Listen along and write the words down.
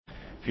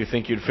If you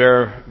think you'd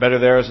fare better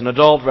there as an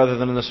adult rather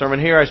than in the sermon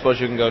here, I suppose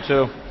you can go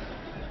too.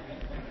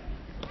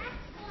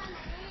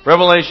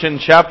 Revelation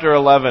chapter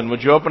 11.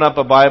 Would you open up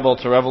a Bible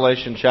to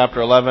Revelation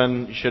chapter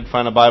 11? You should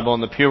find a Bible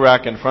in the pew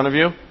rack in front of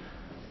you.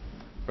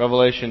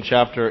 Revelation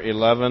chapter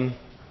 11.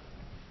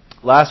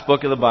 Last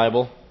book of the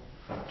Bible,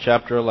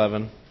 chapter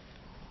 11.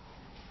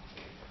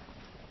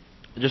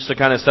 Just to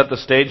kind of set the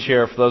stage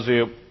here, for those of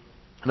you,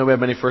 I know we have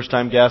many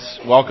first-time guests.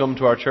 Welcome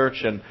to our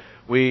church, and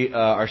we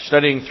are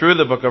studying through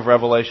the book of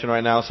Revelation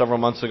right now. Several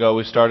months ago,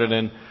 we started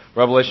in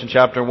Revelation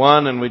chapter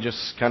 1, and we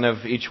just kind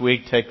of each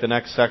week take the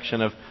next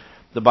section of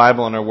the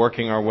Bible and are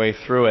working our way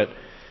through it,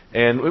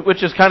 and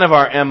which is kind of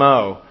our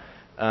MO.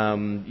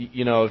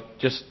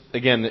 Just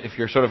again, if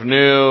you're sort of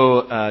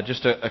new,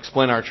 just to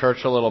explain our church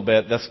a little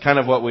bit, that's kind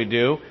of what we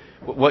do.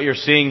 What you're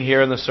seeing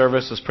here in the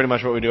service is pretty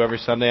much what we do every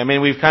Sunday. I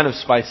mean, we've kind of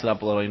spiced it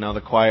up a little.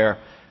 The choir,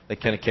 they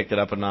kind of kicked it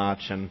up a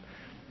notch, and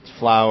it's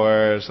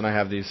flowers, and I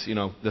have these,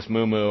 this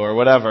moo-moo or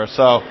whatever.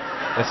 So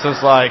it's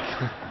just like,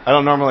 I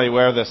don't normally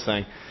wear this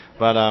thing.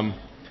 But,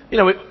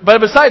 but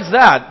besides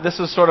that, this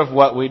is sort of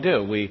what we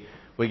do.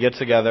 We get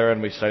together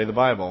and we study the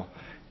Bible.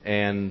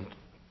 And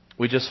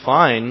we just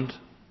find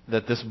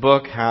that this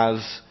book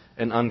has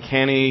an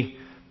uncanny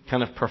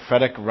kind of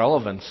prophetic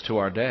relevance to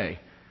our day.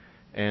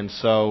 And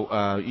so,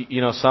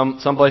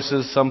 some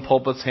places, some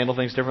pulpits handle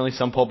things differently.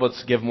 Some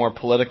pulpits give more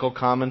political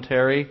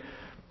commentary.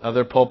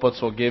 Other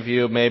pulpits will give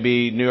you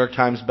maybe New York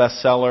Times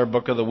bestseller,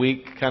 book of the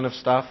week kind of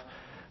stuff.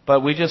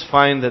 But we just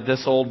find that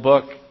this old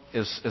book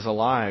is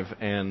alive,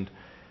 and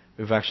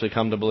we've actually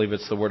come to believe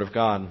it's the Word of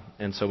God.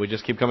 And so we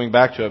just keep coming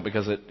back to it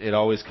because it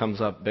always comes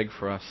up big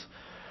for us.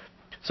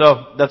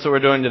 So that's what we're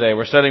doing today.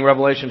 We're studying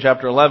Revelation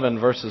chapter 11,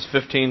 verses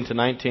 15 to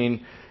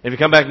 19. If you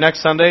come back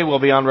next Sunday, we'll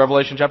be on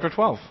Revelation chapter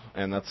 12.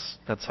 And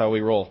that's how we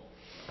roll.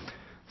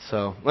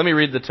 So let me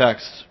read the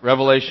text.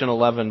 Revelation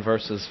 11,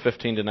 verses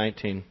 15 to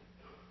 19.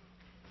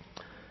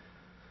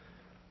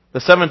 The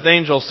seventh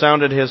angel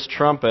sounded his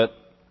trumpet,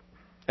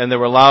 and there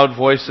were loud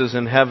voices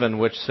in heaven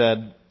which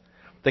said,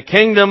 "The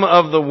kingdom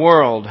of the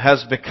world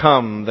has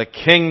become the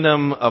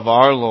kingdom of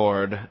our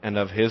Lord and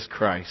of His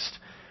Christ,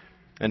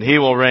 and He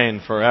will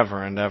reign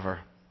forever and ever."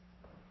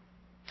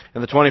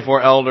 And the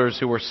 24 elders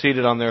who were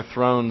seated on their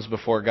thrones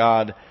before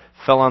God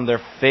fell on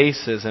their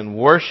faces and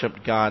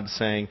worshipped God,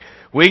 saying,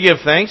 "We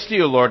give thanks to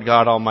you, Lord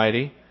God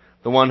Almighty,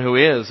 the one who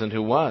is and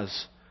who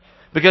was,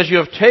 because you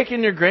have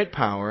taken your great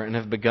power and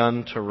have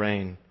begun to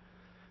reign.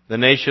 The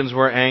nations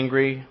were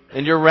angry,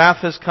 and your wrath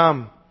has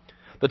come.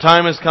 The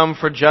time has come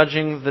for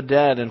judging the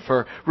dead and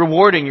for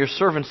rewarding your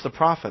servants the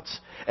prophets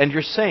and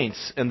your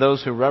saints and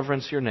those who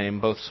reverence your name,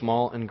 both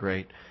small and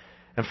great,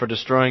 and for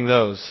destroying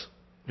those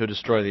who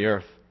destroy the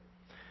earth."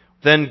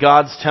 Then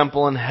God's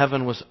temple in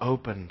heaven was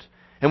opened,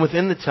 and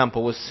within the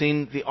temple was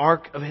seen the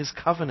ark of His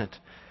covenant.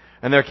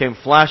 And there came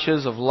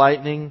flashes of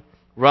lightning,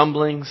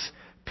 rumblings,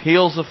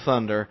 peals of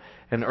thunder,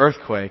 an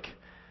earthquake,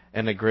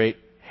 and a great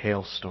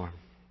hailstorm.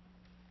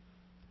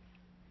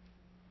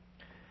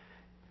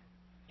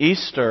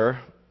 Easter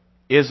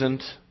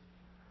isn't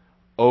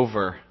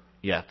over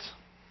yet.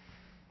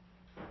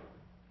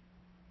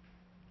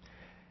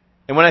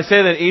 And when I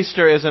say that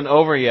Easter isn't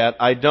over yet,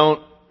 I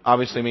don't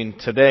obviously mean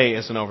today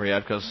isn't over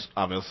yet, because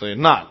obviously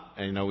not.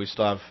 And we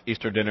still have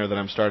Easter dinner that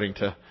I'm starting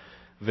to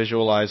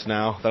visualize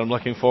now, that I'm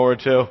looking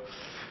forward to.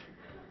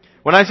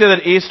 When I say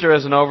that Easter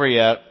isn't over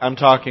yet, I'm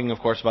talking, of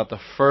course, about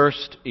the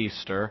first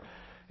Easter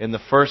in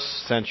the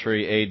 1st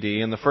century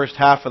A.D., in the first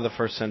half of the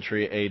 1st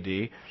century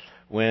A.D.,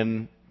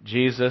 when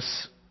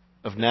Jesus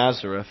of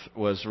Nazareth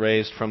was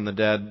raised from the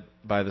dead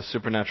by the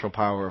supernatural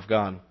power of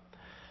God.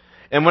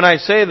 And when I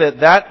say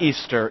that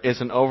Easter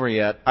isn't over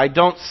yet, I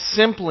don't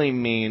simply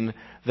mean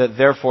that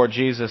therefore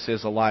Jesus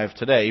is alive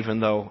today, even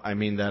though I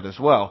mean that as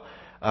well.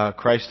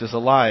 Christ is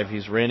alive.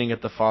 He's reigning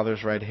at the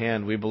Father's right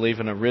hand. We believe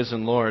in a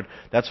risen Lord.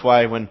 That's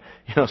why when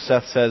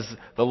Seth says,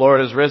 "The Lord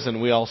is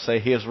risen," we all say,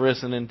 "He is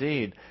risen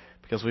indeed,"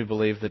 because we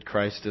believe that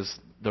Christ is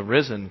the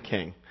risen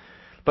King.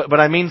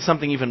 But I mean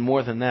something even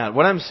more than that.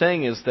 What I'm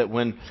saying is that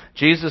when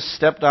Jesus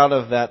stepped out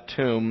of that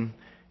tomb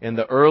in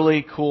the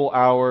early cool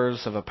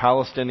hours of a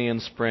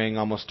Palestinian spring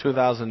almost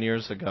 2,000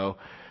 years ago,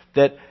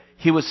 that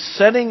He was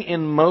setting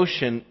in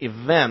motion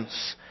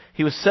events,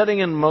 He was setting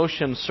in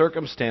motion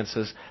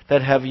circumstances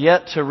that have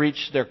yet to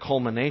reach their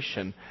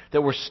culmination,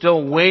 that we're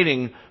still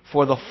waiting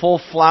for the full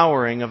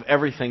flowering of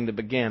everything that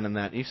began in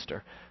that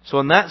Easter.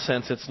 So in that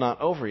sense, it's not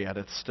over yet.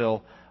 It's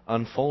still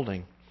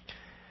unfolding.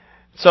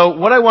 So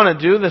what I want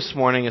to do this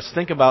morning is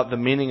think about the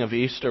meaning of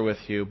Easter with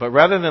you, but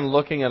rather than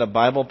looking at a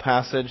Bible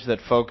passage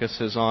that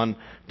focuses on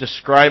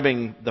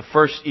describing the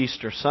first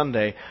Easter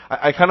Sunday,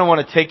 I kind of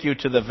want to take you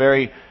to the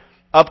very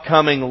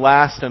upcoming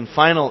last and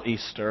final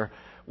Easter,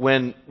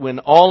 when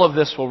all of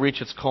this will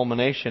reach its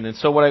culmination. And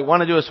so what I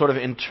want to do is sort of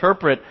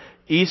interpret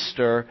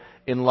Easter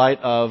in light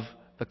of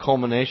the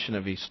culmination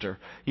of Easter.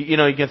 You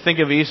can think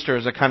of Easter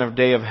as a kind of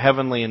day of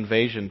heavenly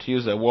invasion. To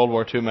use a World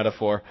War II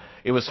metaphor,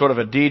 it was sort of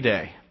a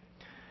D-Day.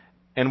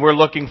 And we're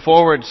looking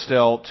forward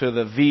still to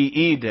the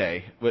VE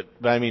Day. But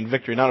I mean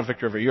victory, not a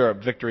victory over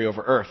Europe, victory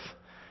over Earth.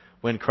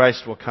 when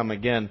Christ will come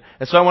again.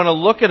 And so I want to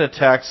look at a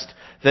text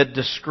that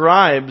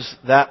describes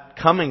that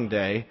coming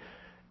day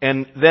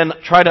and then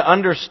try to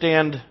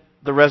understand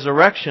the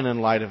resurrection in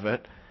light of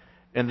it,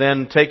 and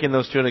then taking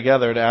those two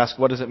together to ask,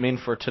 what does it mean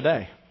for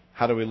today?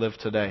 How do we live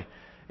today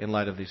in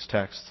light of these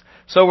texts?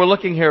 So we're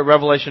looking here at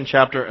Revelation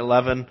chapter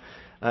 11.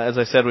 As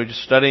I said, we're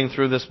just studying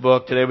through this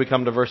book. Today we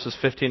come to verses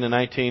 15 and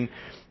 19.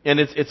 And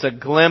it's a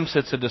glimpse,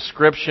 it's a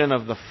description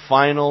of the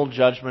final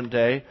judgment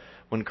day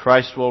when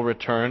Christ will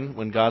return,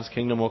 when God's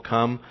kingdom will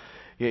come.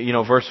 You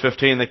know, verse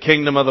 15, the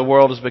kingdom of the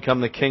world has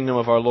become the kingdom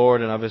of our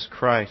Lord and of His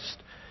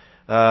Christ.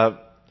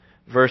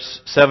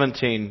 Verse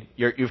 17,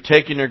 you've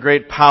taken your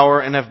great power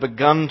and have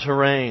begun to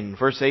reign.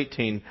 Verse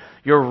 18,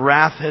 your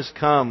wrath has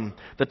come.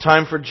 The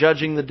time for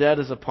judging the dead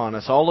is upon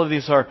us. All of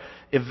these are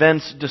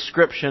events,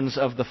 descriptions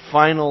of the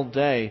final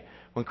day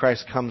when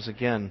Christ comes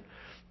again.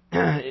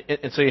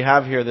 And so you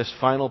have here this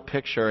final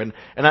picture. And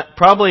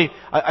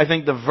I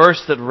think the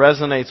verse that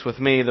resonates with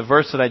me, the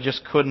verse that I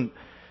just couldn't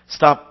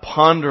stop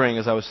pondering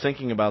as I was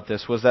thinking about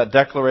this, was that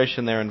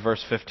declaration there in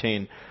verse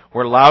 15,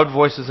 where loud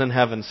voices in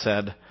heaven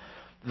said,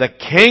 the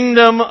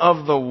kingdom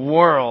of the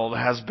world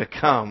has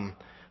become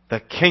the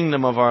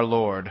kingdom of our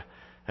Lord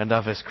and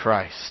of His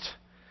Christ,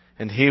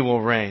 and He will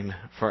reign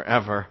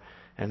forever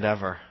and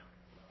ever.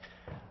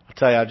 I'll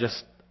tell you,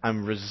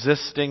 I'm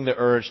resisting the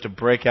urge to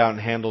break out in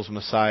Handel's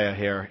Messiah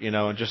here,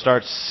 and just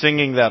start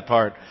singing that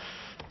part.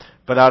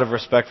 But out of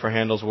respect for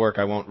Handel's work,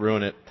 I won't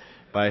ruin it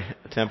by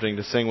attempting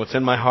to sing what's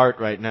in my heart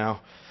right now.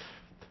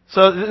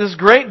 So this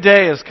great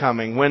day is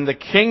coming when the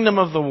kingdom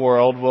of the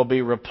world will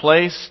be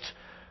replaced,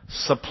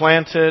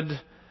 supplanted,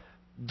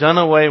 done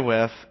away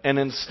with, and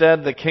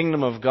instead the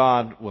kingdom of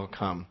God will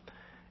come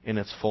in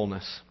its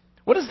fullness.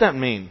 What does that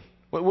mean?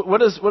 What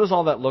does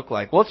all that look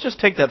like? Well, let's just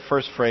take that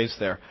first phrase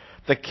there.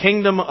 The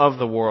kingdom of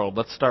the world.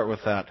 Let's start with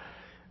that.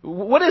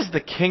 What is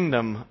the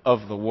kingdom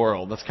of the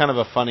world? That's kind of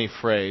a funny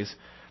phrase.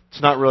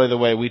 It's not really the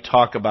way we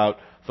talk about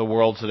the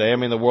world today. I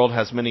mean, the world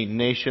has many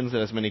nations, it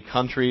has many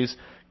countries,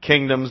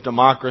 kingdoms,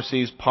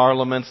 democracies,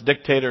 parliaments,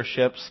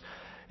 dictatorships.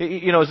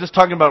 Is this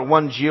talking about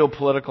one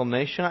geopolitical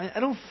nation? I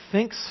don't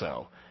think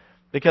so.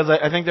 Because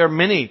I think there are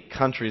many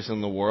countries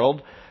in the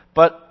world,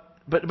 but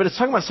it's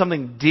talking about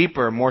something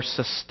deeper, more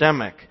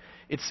systemic.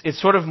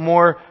 It's sort of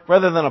more,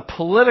 rather than a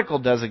political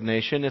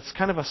designation, it's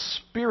kind of a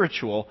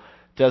spiritual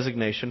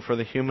designation for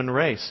the human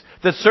race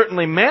that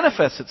certainly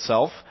manifests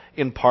itself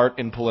in part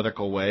in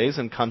political ways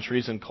in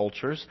countries and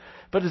cultures,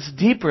 but it's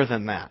deeper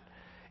than that.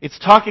 It's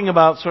talking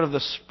about sort of the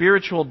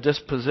spiritual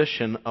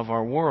disposition of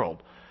our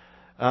world.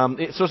 So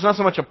it's not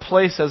so much a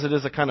place as it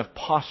is a kind of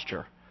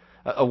posture,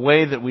 a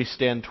way that we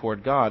stand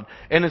toward God.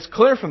 And it's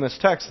clear from this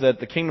text that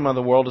the kingdom of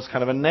the world is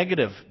kind of a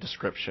negative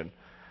description,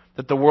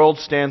 that the world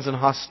stands in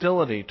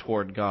hostility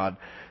toward God,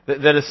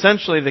 that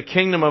essentially the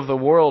kingdom of the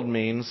world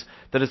means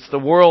that it's the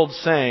world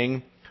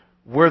saying,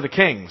 we're the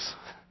kings,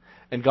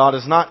 and God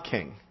is not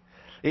king.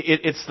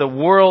 It's the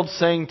world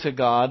saying to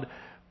God,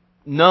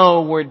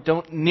 no, we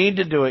don't need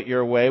to do it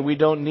your way. We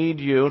don't need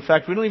you. In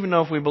fact, we don't even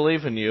know if we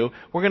believe in you.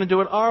 We're going to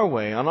do it our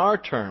way, on our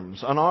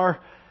terms, on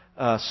our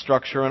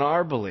structure and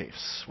our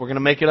beliefs. We're going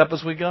to make it up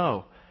as we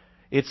go.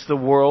 It's the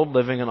world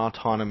living in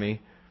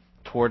autonomy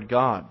toward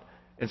God.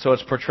 And so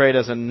it's portrayed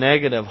as a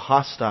negative,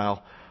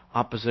 hostile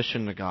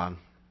opposition to God.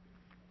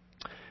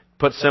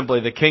 Put simply,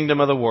 the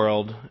kingdom of the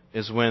world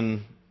is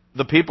when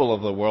the people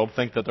of the world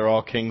think that they're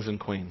all kings and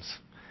queens,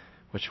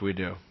 which we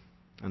do,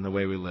 in the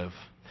way we live.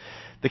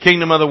 The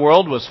kingdom of the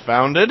world was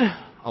founded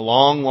a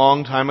long,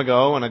 long time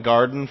ago in a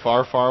garden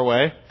far, far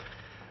away.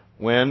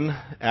 When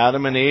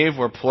Adam and Eve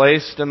were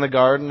placed in the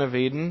Garden of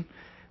Eden,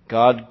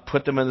 God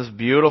put them in this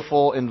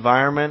beautiful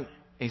environment.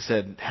 He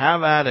said,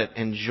 have at it,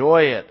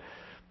 enjoy it,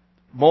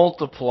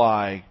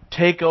 multiply,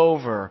 take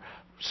over,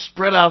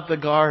 spread out the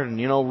garden,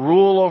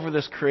 rule over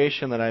this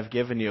creation that I've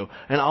given you.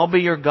 And I'll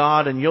be your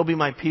God and you'll be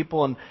my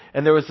people.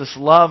 And there was this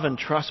love and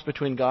trust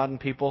between God and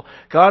people.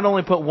 God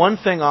only put one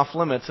thing off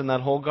limits in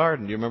that whole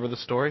garden. Do you remember the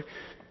story?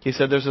 He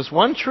said, there's this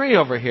one tree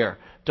over here.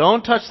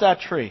 Don't touch that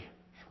tree.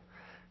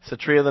 It's the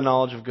tree of the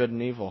knowledge of good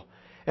and evil.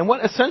 And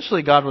what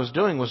essentially God was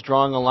doing was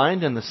drawing a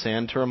line in the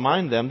sand to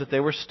remind them that they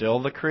were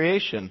still the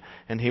creation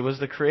and He was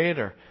the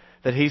creator,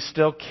 that He's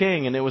still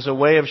king. And it was a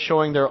way of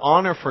showing their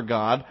honor for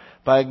God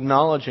by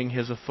acknowledging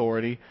His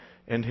authority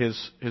and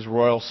His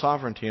royal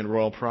sovereignty and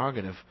royal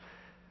prerogative.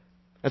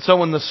 And so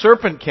when the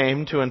serpent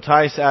came to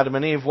entice Adam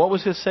and Eve, what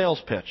was his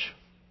sales pitch?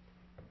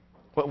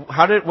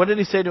 What did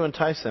he say to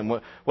entice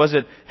them? Was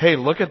it, hey,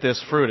 look at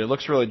this fruit. It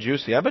looks really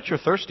juicy. I bet you're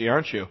thirsty,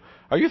 aren't you?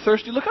 Are you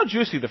thirsty? Look how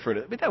juicy the fruit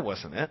is. I mean, that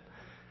wasn't it.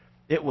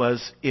 It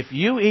was, if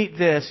you eat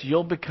this,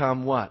 you'll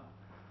become what?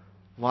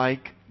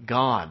 Like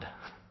God.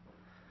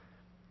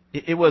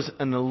 It was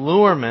an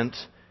allurement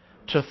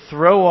to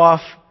throw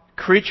off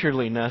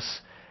creatureliness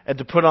and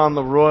to put on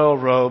the royal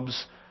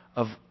robes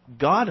of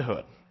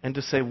godhood and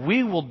to say,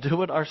 we will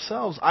do it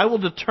ourselves. I will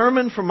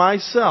determine for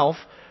myself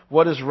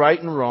what is right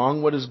and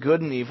wrong, what is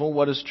good and evil,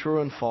 what is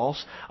true and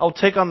false. I'll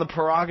take on the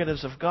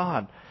prerogatives of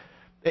God.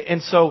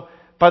 And so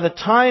by the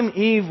time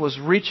Eve was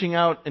reaching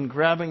out and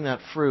grabbing that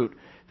fruit,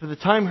 by the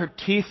time her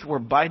teeth were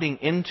biting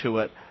into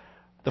it,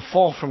 the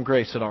fall from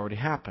grace had already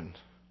happened.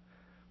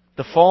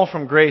 The fall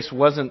from grace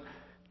wasn't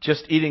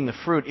just eating the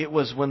fruit. It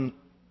was when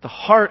the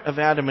heart of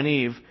Adam and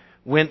Eve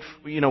went,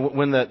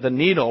 when the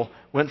needle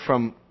went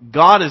from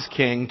God is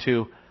king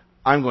to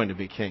I'm going to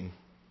be king.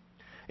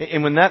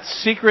 And when that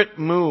secret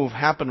move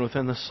happened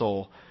within the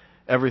soul,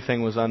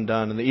 everything was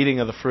undone. And the eating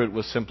of the fruit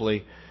was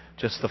simply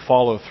just the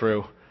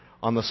follow-through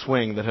on the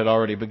swing that had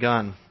already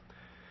begun.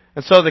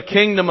 And so the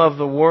kingdom of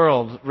the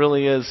world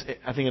really is,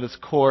 I think at its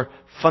core,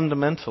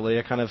 fundamentally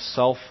a kind of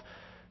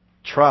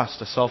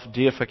self-trust, a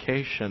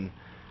self-deification,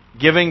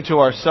 giving to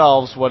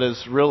ourselves what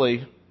is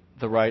really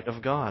the right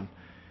of God.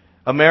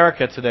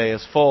 America today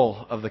is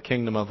full of the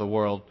kingdom of the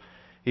world.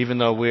 Even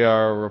though we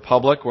are a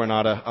republic, we're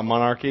not a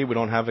monarchy, we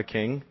don't have a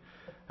king.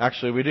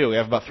 Actually, we do. We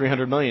have about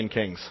 300 million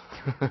kings.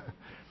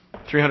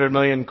 300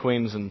 million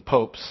queens and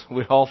popes.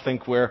 We all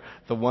think we're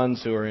the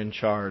ones who are in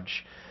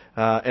charge.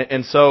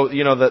 And so,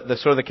 the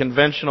sort of the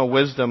conventional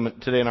wisdom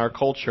today in our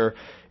culture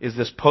is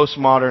this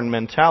postmodern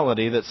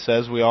mentality that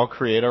says we all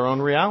create our own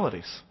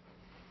realities.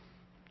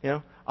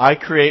 I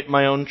create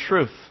my own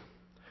truth.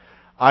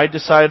 I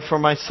decide for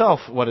myself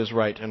what is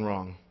right and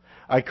wrong.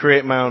 I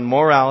create my own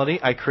morality.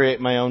 I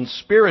create my own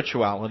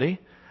spirituality.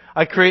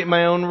 I create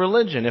my own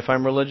religion, if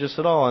I'm religious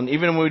at all. And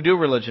even when we do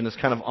religion, it's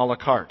kind of a la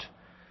carte.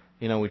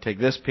 We take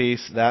this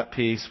piece, that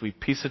piece, we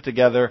piece it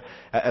together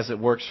as it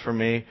works for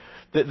me.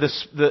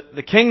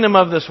 The kingdom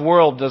of this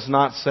world does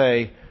not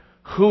say,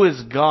 who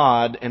is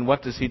God and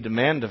what does He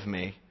demand of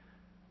me?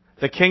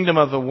 The kingdom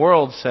of the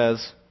world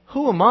says,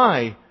 who am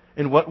I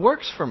and what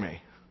works for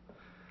me?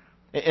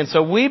 And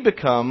so we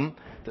become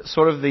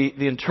sort of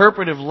the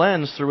interpretive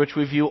lens through which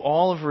we view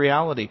all of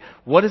reality.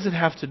 What does it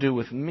have to do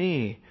with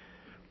me?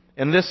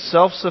 And this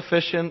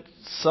self-sufficient,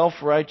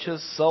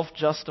 self-righteous,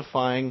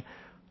 self-justifying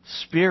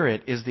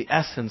spirit is the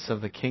essence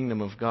of the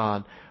kingdom of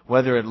God.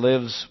 Whether it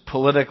lives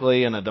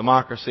politically in a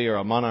democracy or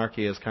a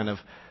monarchy is kind of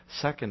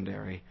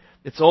secondary.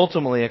 It's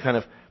ultimately a kind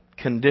of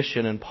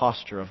condition and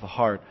posture of the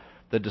heart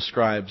that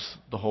describes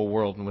the whole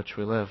world in which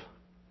we live.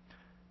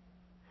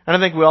 And I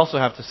think we also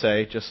have to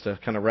say, just to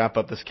kind of wrap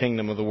up this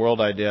kingdom of the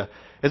world idea,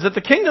 is that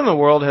the kingdom of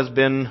the world has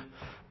been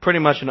pretty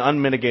much an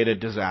unmitigated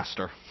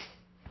disaster.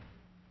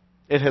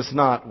 It has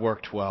not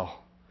worked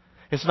well.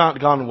 It's not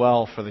gone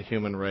well for the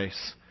human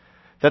race.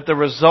 That the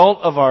result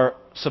of our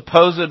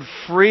supposed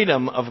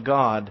freedom of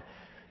God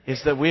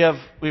is that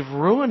we've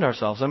ruined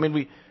ourselves. I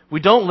mean, we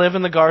don't live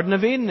in the Garden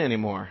of Eden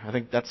anymore. I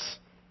think that's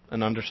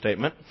an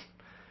understatement.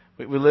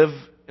 We live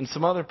in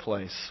some other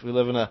place. We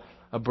live in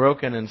a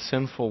broken and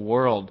sinful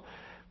world.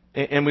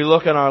 And we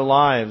look at our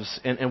lives,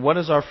 and what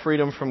has our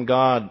freedom from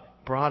God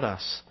brought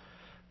us?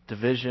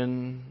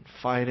 Division,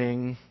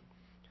 fighting,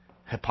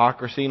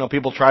 hypocrisy.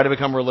 People try to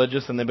become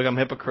religious and they become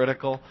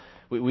hypocritical.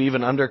 We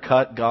even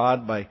undercut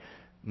God by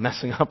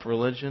messing up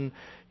religion.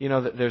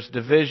 There's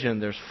division,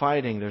 there's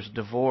fighting, there's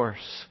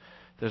divorce,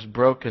 there's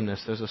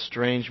brokenness, there's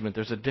estrangement,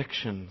 there's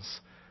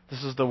addictions.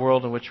 This is the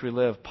world in which we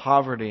live.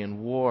 Poverty and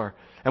war.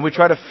 And we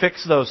try to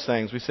fix those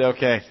things. We say,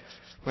 okay,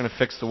 we're going to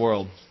fix the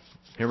world.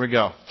 Here we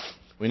go.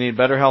 We need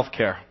better health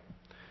care.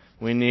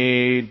 We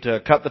need to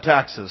cut the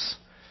taxes.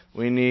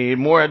 We need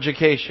more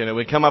education. And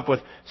we come up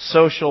with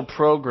social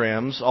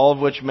programs, all of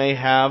which may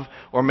have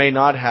or may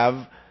not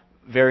have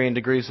varying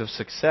degrees of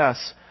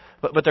success.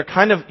 But they're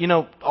kind of,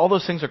 all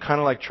those things are kind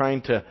of like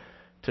trying to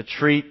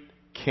treat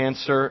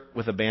cancer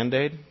with a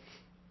Band-Aid.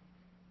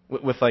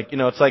 With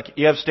it's like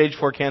you have stage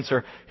 4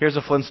 cancer, here's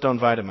a Flintstone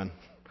vitamin.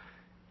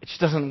 It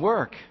just doesn't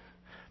work.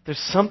 There's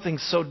something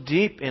so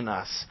deep in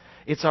us.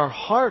 It's our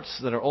hearts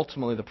that are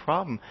ultimately the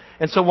problem.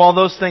 And so while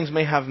those things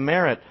may have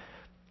merit,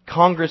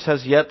 Congress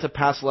has yet to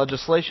pass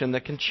legislation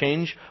that can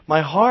change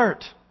my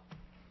heart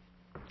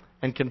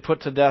and can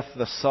put to death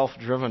the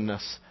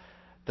self-drivenness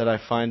that I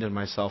find in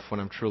myself when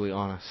I'm truly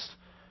honest.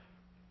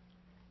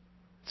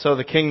 So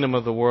the kingdom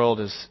of the world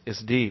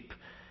is deep.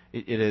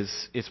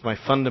 It's my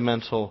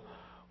fundamental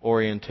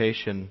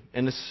orientation.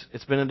 And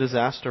it's been a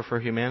disaster for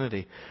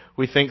humanity.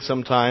 We think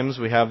sometimes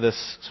we have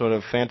this sort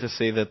of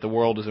fantasy that the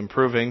world is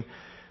improving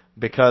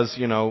because,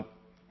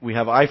 we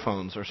have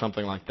iPhones or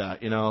something like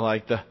that.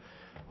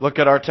 Look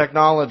at our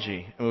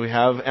technology. We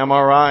have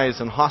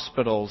MRIs and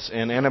hospitals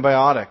and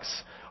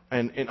antibiotics.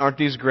 And aren't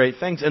these great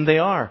things? And they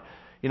are.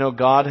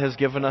 God has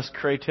given us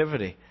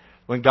creativity.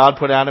 When God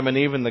put Adam and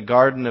Eve in the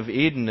Garden of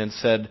Eden and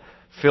said,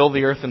 fill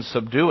the earth and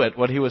subdue it,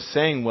 what He was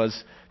saying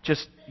was,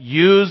 just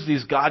use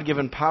these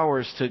God-given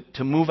powers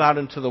to move out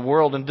into the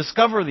world and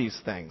discover these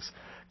things.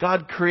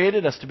 God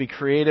created us to be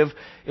creative,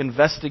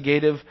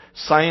 investigative,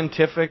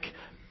 scientific,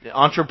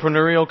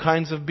 entrepreneurial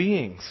kinds of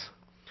beings.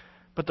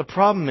 But the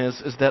problem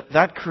is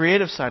that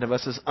creative side of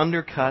us is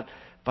undercut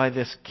by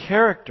this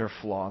character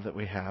flaw that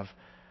we have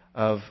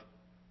of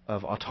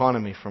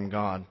autonomy from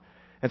God.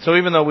 And so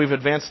even though we've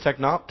advanced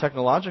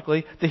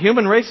technologically, the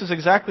human race is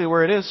exactly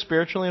where it is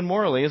spiritually and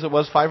morally as it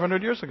was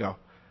 500 years ago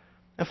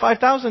and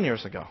 5,000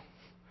 years ago.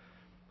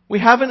 We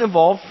haven't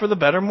evolved for the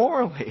better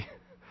morally.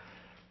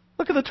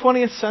 Look at the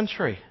 20th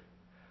century.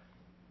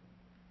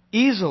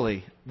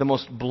 Easily the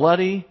most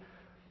bloody,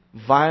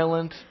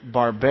 violent,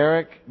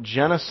 barbaric,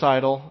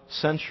 genocidal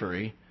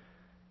century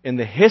in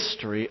the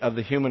history of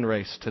the human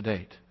race to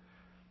date.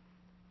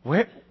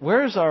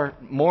 Where is our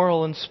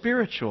moral and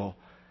spiritual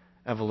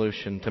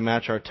evolution to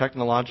match our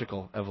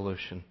technological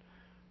evolution?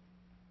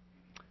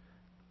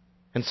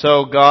 And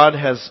so God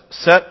has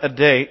set a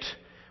date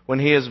when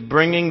He is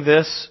bringing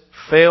this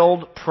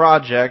failed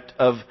project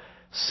of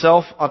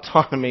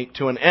self-autonomy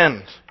to an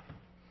end.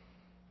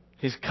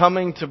 He's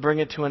coming to bring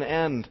it to an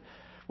end,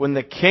 when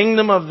the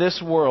kingdom of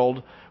this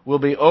world will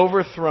be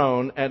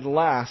overthrown at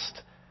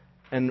last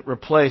and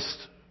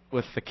replaced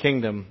with the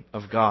kingdom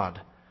of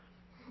God.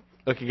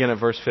 Look again at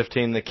verse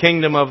 15. The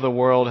kingdom of the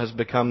world has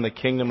become the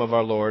kingdom of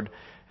our Lord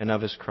and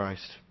of His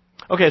Christ.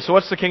 Okay, so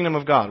what's the kingdom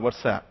of God?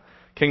 What's that?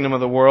 Kingdom of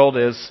the world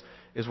is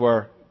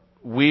where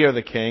we are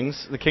the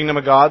kings. The kingdom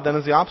of God then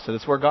is the opposite.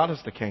 It's where God is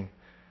the king.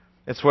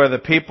 It's where the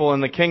people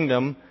in the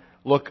kingdom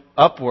look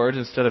upward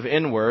instead of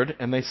inward,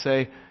 and they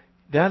say,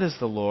 that is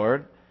the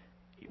Lord.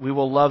 We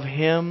will love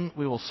Him.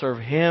 We will serve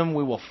Him.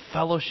 We will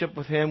fellowship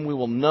with Him. We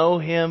will know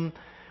Him.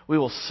 We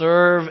will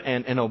serve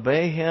and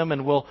obey Him,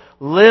 and we'll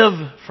live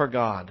for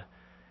God.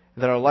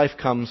 That our life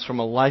comes from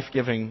a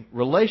life-giving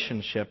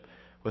relationship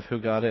with who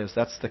God is.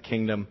 That's the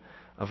kingdom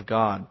of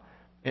God.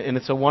 And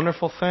it's a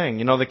wonderful thing.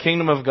 You know, the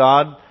kingdom of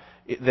God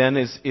then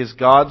is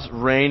God's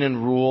reign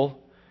and rule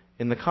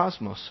in the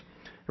cosmos.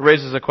 It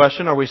raises a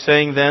question, are we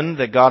saying then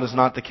that God is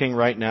not the king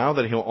right now,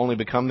 that He'll only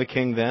become the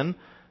king then?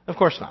 Of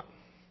course not.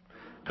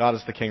 God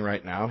is the king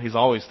right now. He's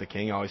always the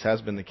king, always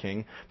has been the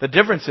king. The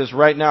difference is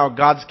right now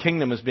God's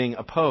kingdom is being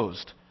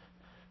opposed.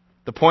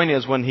 The point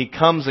is when He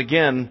comes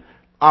again,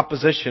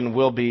 opposition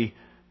will be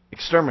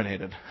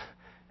exterminated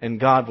and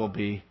God will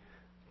be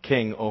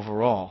king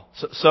overall.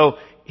 So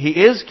He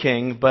is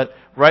king, but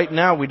right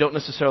now we don't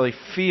necessarily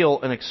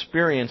feel and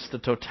experience the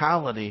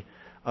totality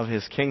of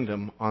His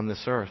kingdom on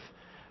this earth.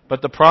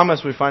 But the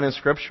promise we find in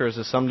Scripture is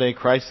that someday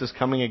Christ is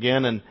coming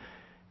again,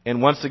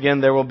 and once again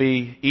there will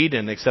be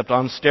Eden, except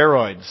on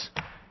steroids,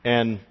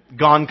 and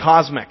gone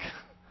cosmic,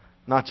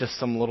 not just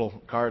some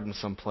little garden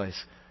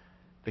someplace.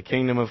 The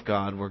kingdom of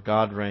God, where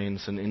God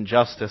reigns, and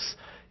injustice,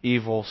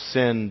 evil,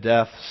 sin,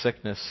 death,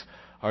 sickness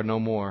are no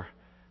more,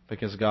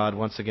 because God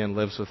once again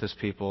lives with His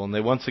people, and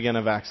they once again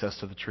have access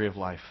to the tree of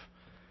life.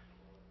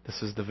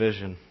 This is the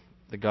vision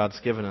that God's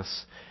given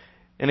us.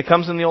 And it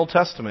comes in the Old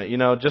Testament. You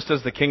know, just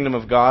as the kingdom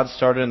of God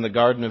started in the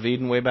Garden of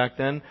Eden way back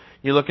then,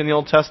 you look in the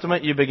Old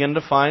Testament, you begin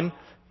to find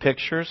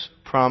pictures,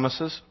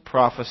 promises,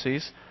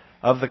 prophecies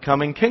of the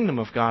coming kingdom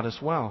of God as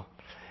well.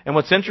 And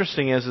what's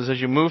interesting is as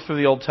you move through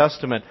the Old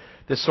Testament,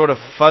 this sort of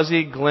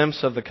fuzzy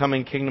glimpse of the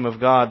coming kingdom of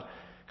God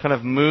kind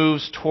of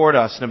moves toward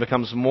us, and it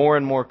becomes more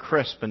and more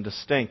crisp and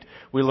distinct.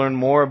 We learn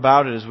more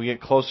about it as we get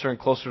closer and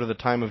closer to the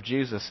time of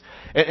Jesus.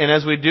 And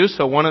as we do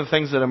so, one of the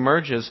things that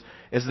emerges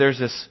is there's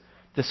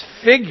this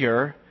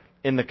figure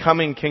in the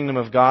coming kingdom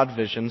of God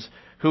visions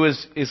who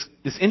is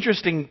this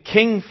interesting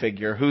king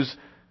figure who's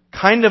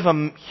kind of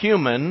a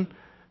human,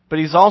 but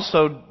he's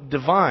also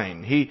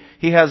divine.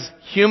 He has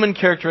human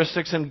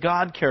characteristics and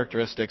God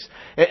characteristics.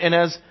 And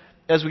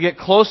as we get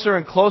closer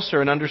and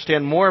closer and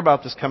understand more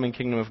about this coming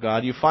kingdom of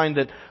God, you find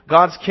that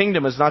God's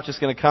kingdom is not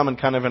just going to come in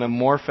kind of an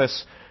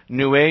amorphous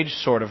New Age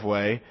sort of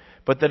way,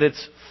 but that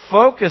it's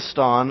focused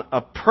on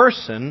a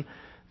person.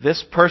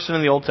 This person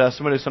in the Old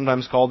Testament is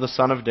sometimes called the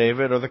Son of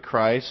David or the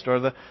Christ or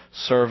the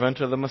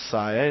Servant or the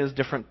Messiah. It has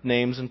different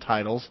names and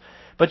titles.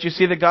 But you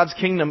see that God's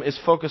kingdom is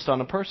focused on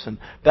a person.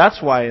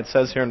 That's why it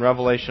says here in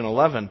Revelation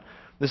 11,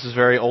 this is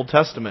very Old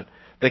Testament,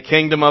 the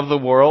kingdom of the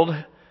world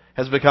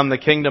has become the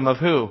kingdom of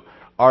who?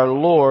 Our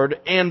Lord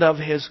and of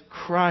His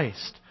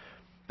Christ.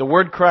 The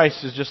word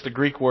Christ is just the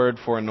Greek word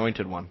for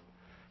anointed one.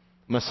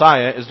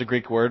 Messiah is the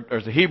Greek word,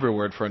 or the Hebrew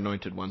word for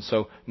anointed one.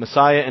 So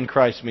Messiah and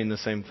Christ mean the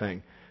same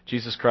thing.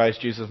 Jesus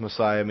Christ, Jesus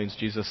Messiah means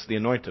Jesus the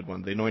anointed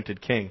one, the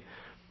anointed king.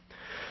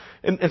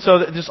 And so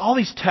there's all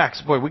these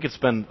texts. Boy, we could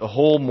spend a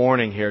whole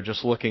morning here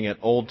just looking at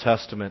Old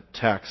Testament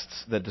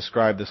texts that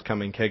describe this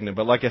coming kingdom.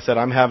 But like I said,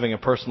 I'm having a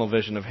personal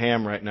vision of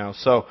Ham right now.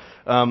 So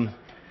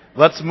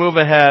let's move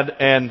ahead.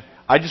 And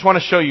I just want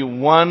to show you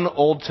one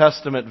Old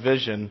Testament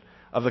vision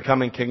of the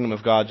coming kingdom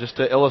of God, just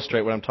to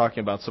illustrate what I'm talking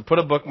about. So put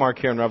a bookmark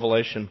here in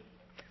Revelation.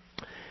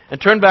 And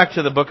turn back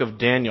to the book of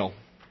Daniel,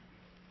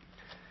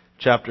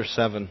 chapter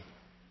 7.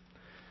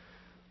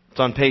 It's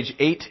on page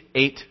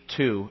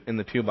 882 in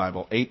the Pew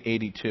Bible,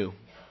 882.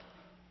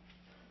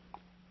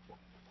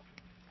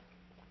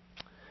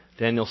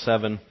 Daniel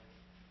 7,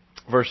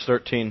 verse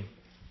 13.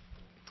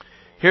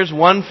 Here's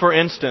one, for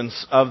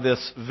instance, of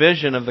this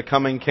vision of the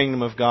coming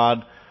kingdom of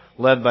God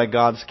led by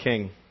God's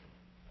king.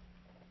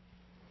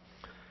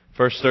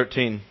 Verse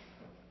 13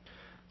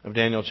 of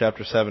Daniel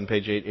chapter 7,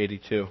 page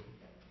 882.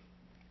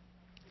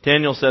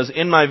 Daniel says,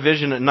 "In my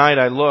vision at night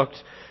I looked,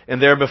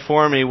 and there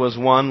before me was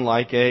one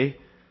like a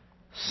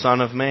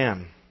Son of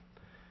Man,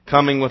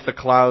 coming with the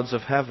clouds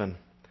of heaven.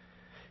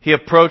 He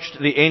approached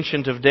the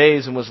Ancient of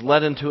Days and was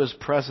led into His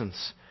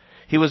presence.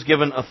 He was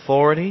given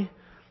authority,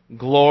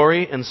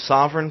 glory, and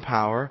sovereign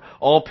power.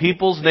 All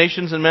peoples,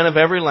 nations, and men of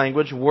every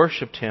language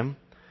worshipped Him.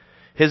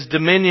 His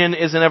dominion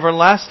is an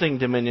everlasting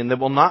dominion that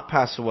will not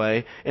pass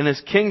away, and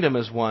His kingdom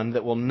is one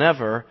that will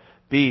never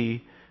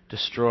be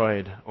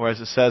destroyed. Or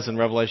as it says in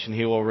Revelation,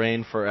 He will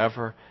reign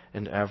forever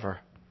and ever.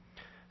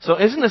 So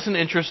isn't this an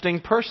interesting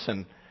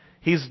person?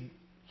 He's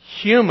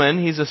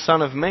human, He's a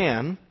son of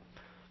man,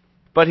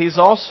 but He's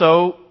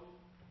also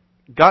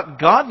got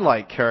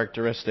godlike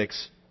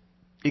characteristics.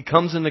 He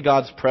comes into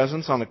God's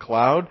presence on a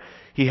cloud.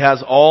 He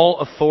has all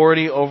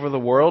authority over the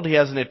world. He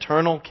has an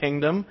eternal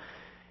kingdom.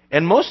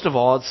 And most of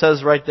all, it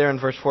says right there in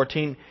verse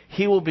 14,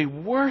 He will be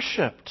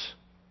worshipped.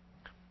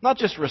 Not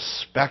just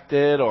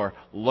respected or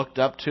looked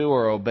up to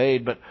or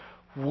obeyed, but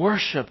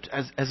worshipped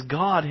as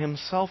God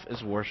Himself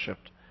is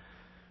worshipped.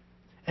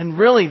 And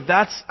really,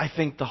 that's, I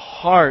think, the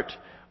heart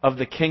of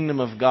the kingdom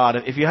of God.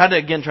 If you had to,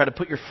 again, try to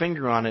put your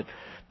finger on it,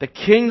 the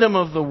kingdom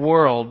of the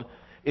world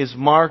is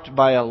marked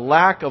by a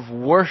lack of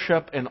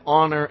worship and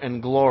honor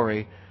and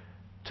glory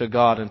to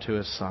God and to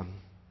His Son.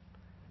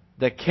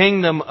 The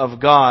kingdom of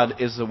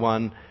God is the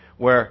one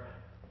where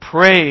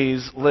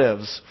praise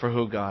lives for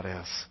who God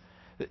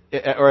is.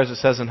 Or as it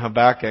says in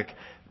Habakkuk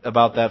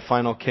about that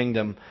final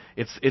kingdom,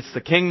 it's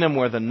the kingdom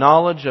where the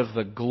knowledge of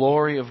the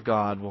glory of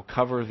God will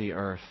cover the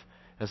earth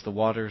as the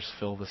waters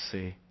fill the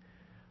sea,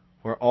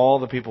 where all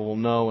the people will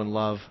know and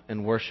love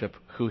and worship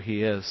who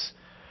He is.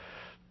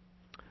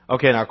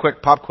 Okay, now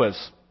quick pop quiz,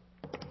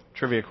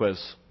 trivia quiz.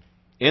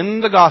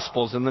 In the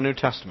Gospels, in the New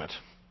Testament,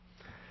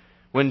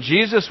 when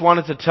Jesus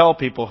wanted to tell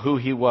people who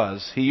He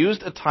was, He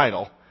used a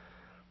title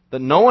that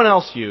no one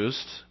else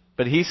used,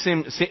 but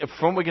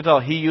from what we can tell,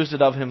 He used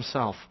it of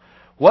Himself.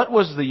 What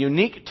was the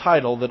unique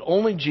title that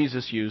only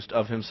Jesus used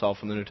of Himself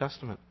in the New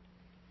Testament?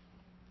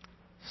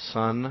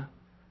 Son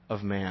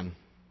of Man.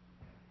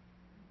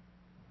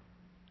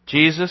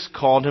 Jesus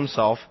called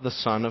Himself the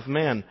Son of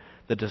Man.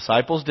 The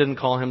disciples didn't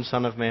call Him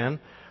Son of Man.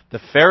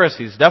 The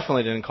Pharisees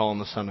definitely didn't call Him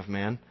the Son of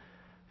Man.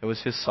 It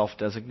was His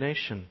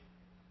self-designation.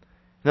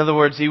 In other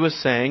words, He was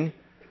saying,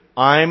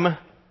 I'm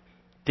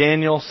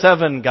Daniel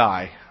 7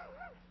 guy.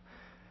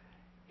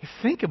 You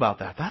think about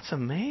that. That's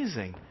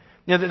amazing.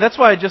 You know, that's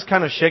why I just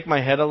kind of shake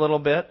my head a little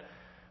bit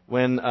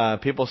when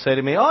people say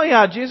to me, oh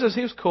yeah, Jesus,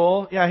 He was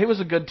cool. Yeah, He was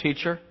a good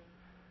teacher.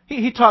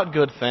 He taught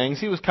good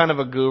things. He was kind of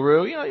a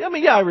guru. You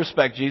know, I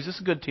respect Jesus,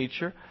 a good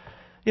teacher.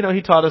 You know,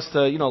 He taught us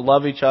to,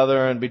 love each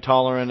other and be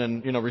tolerant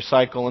and,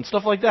 recycle and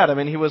stuff like that. I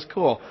mean, He was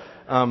cool.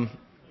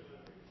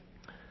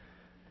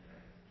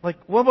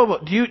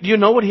 What? Do you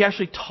know what He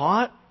actually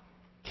taught?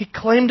 He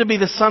claimed to be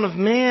the Son of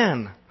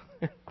Man.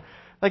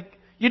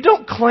 You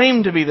don't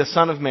claim to be the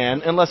Son of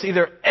Man unless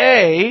either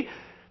A,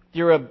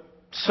 you're a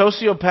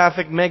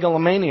sociopathic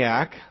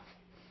megalomaniac,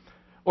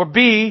 or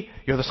B,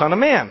 you're the Son of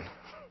Man.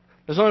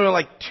 There's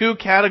only two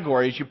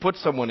categories you put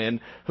someone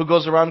in who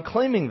goes around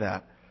claiming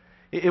that.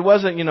 It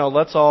wasn't,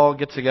 let's all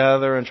get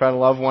together and try to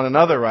love one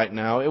another right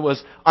now. It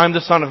was, I'm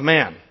the Son of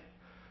Man.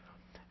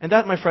 And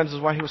that, my friends, is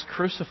why He was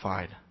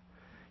crucified.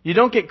 You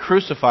don't get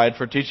crucified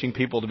for teaching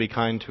people to be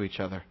kind to each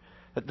other.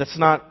 That's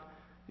not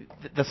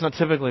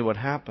typically what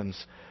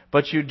happens.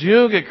 But you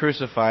do get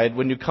crucified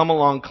when you come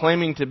along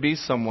claiming to be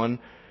someone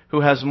who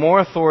has more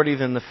authority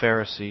than the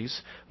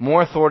Pharisees,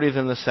 more authority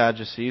than the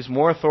Sadducees,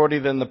 more authority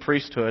than the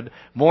priesthood,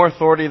 more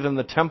authority than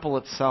the temple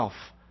itself.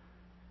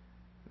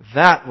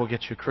 That will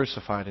get you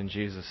crucified in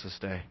Jesus'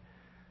 day.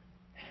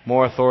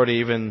 More authority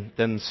even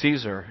than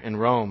Caesar in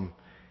Rome.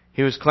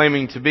 He was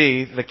claiming to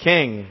be the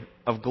King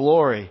of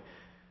glory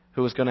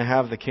who was going to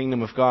have the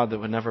kingdom of God that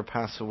would never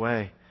pass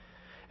away.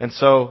 And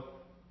so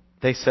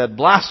they said,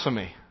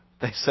 blasphemy.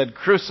 They said,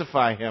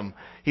 crucify Him.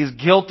 He's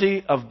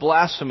guilty of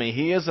blasphemy.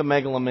 He is a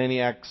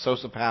megalomaniac,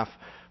 sociopath.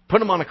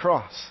 Put Him on a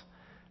cross.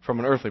 From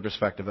an earthly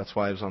perspective, that's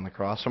why He was on the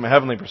cross. From a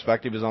heavenly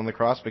perspective, He was on the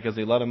cross because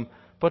He let Him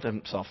put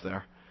Himself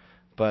there.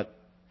 But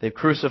they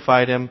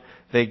crucified Him.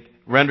 They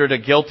rendered a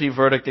guilty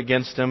verdict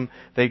against Him.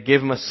 They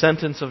gave Him a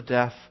sentence of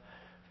death.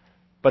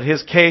 But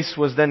His case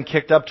was then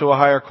kicked up to a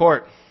higher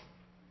court,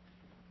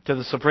 to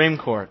the Supreme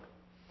Court.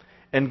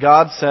 And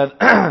God said,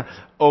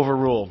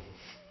 overruled.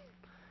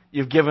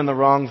 You've given the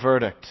wrong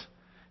verdict.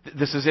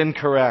 This is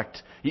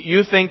incorrect.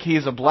 You think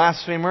He's a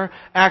blasphemer.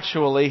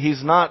 Actually,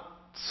 He's not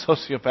a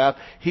sociopath.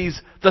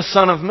 He's the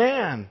Son of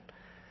Man.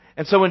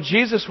 And so when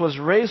Jesus was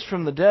raised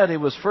from the dead, it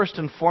was first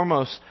and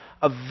foremost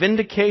a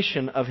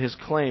vindication of His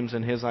claims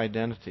and His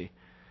identity.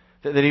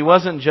 That He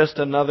wasn't just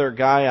another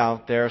guy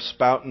out there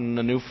spouting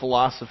a new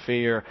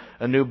philosophy or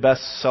a new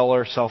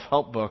bestseller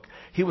self-help book.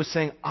 He was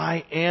saying,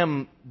 I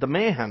am the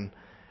man.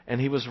 And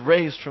He was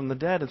raised from the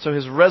dead. And so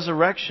His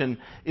resurrection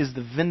is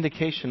the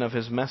vindication of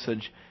His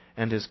message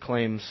and His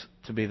claims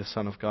to be the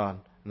Son of God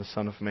and the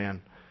Son of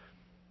Man.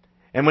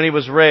 And when He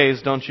was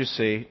raised, don't you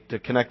see, to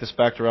connect this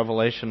back to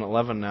Revelation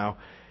 11 now,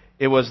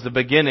 it was the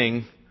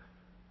beginning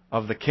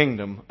of the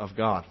kingdom of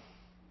God.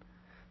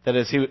 That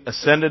as He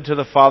ascended to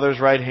the Father's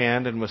right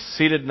hand and was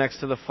seated next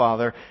to the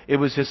Father, it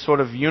was His sort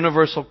of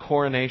universal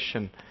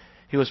coronation.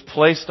 He was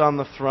placed on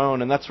the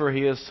throne, and that's where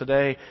He is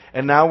today.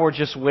 And now we're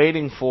just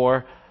waiting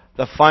for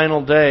the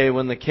final day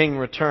when the King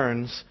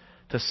returns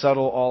to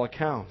settle all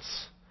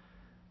accounts.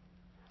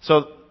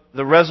 So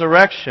the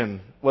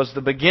resurrection was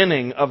the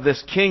beginning of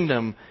this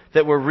kingdom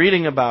that we're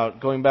reading about,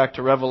 going back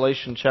to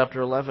Revelation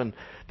chapter 11.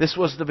 This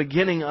was the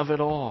beginning of it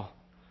all.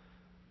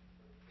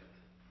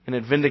 And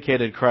it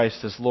vindicated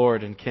Christ as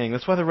Lord and King.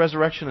 That's why the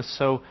resurrection is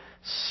so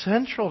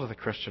central to the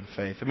Christian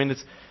faith. I mean,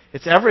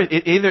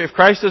 either if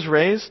Christ is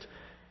raised,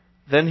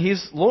 then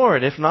He's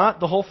Lord. If not,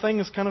 the whole thing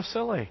is kind of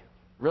silly,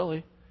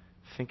 really.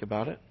 Think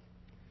about it.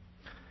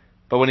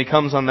 But when He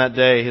comes on that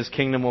day, His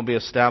kingdom will be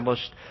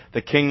established.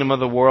 The kingdom of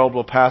the world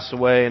will pass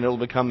away, and it will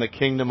become the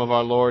kingdom of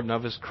our Lord and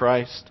of His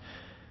Christ.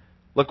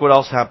 Look what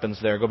else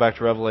happens there. Go back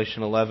to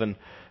Revelation 11,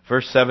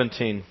 verse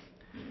 17.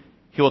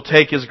 He will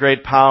take His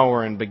great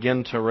power and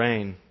begin to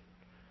reign.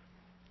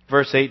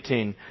 Verse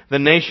 18. The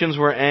nations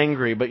were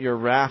angry, but your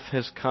wrath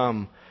has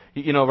come.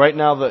 You know, right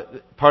now,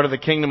 the part of the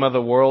kingdom of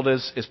the world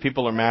is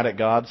people are mad at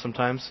God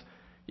sometimes.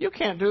 You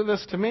can't do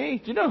this to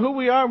me. Do you know who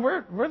we are?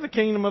 We're the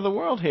kingdom of the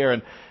world here.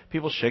 And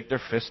people shake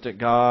their fist at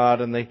God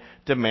and they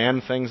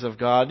demand things of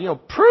God. You know,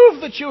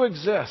 prove that you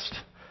exist.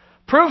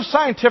 Prove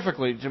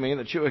scientifically to me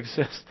that you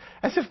exist.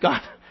 As if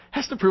God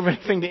has to prove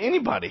anything to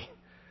anybody.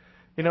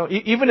 You know,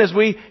 even as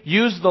we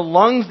use the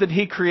lungs that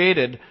He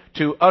created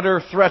to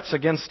utter threats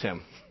against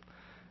Him.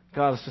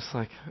 God is just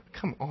like,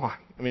 come on.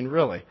 I mean,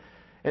 really.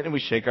 And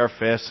we shake our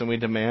fists and we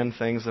demand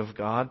things of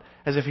God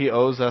as if He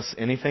owes us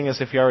anything,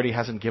 as if He already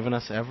hasn't given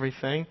us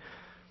everything.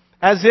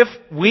 As if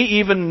we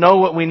even know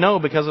what we know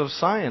because of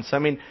science. I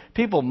mean,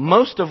 people,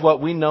 most of what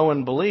we know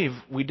and believe,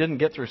 we didn't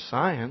get through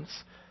science.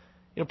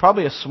 You know,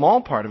 probably a small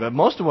part of it.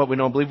 Most of what we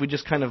know and believe, we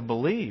just kind of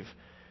believe.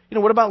 You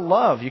know, what about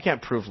love? You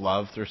can't prove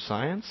love through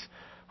science.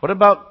 What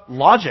about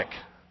logic?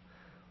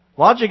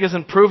 Logic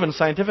isn't proven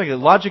scientifically.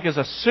 Logic is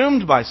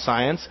assumed by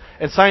science,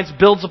 and science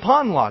builds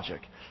upon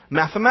logic.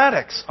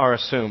 Mathematics are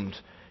assumed.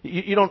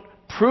 You don't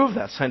prove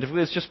that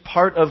scientifically. It's just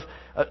part of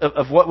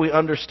what we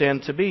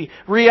understand to be.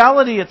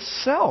 Reality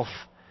itself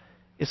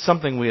is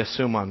something we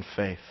assume on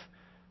faith.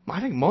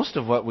 I think most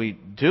of what we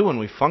do when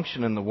we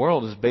function in the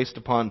world is based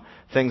upon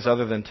things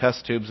other than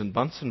test tubes and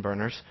Bunsen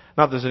burners.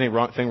 Not that there's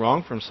anything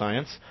wrong from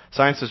science.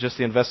 Science is just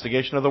the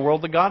investigation of the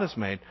world that God has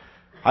made.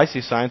 I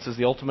see science as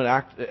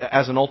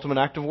an ultimate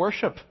act of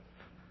worship.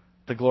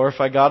 To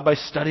glorify God by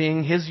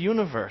studying His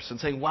universe and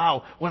saying,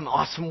 wow, what an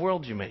awesome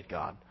world you made,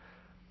 God.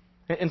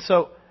 And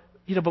so,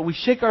 you know, but we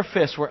shake our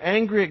fists. We're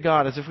angry at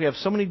God as if we have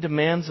so many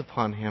demands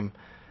upon Him.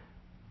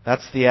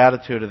 That's the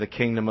attitude of the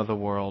kingdom of the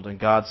world. And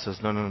God says,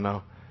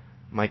 no.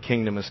 My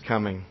kingdom is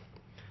coming.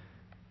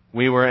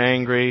 We were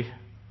angry.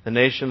 The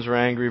nations were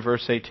angry.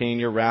 Verse 18,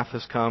 your wrath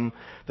has come.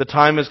 The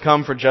time has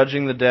come for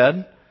judging the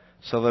dead.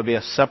 So there'll be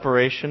a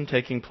separation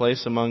taking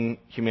place among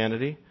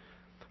humanity.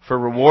 For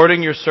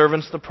rewarding your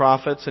servants, the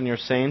prophets, and your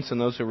saints, and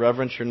those who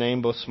reverence your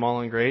name, both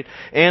small and great,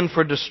 and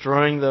for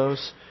destroying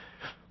those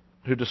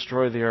who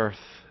destroy the earth.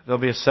 There'll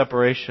be a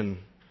separation.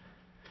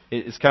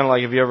 It's kind of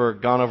like, have you ever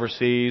gone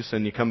overseas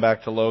and you come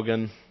back to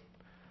Logan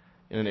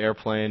in an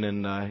airplane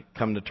and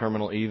come to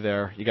Terminal E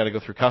there? You got to go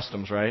through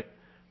customs, right?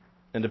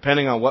 And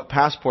depending on what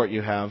passport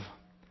you have,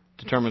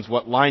 determines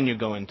what line you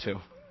go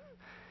into.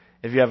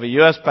 If you have a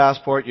U.S.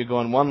 passport, you go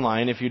in one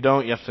line. If you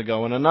don't, you have to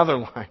go in another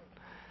line.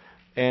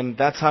 And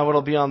that's how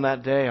it'll be on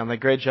that day, on the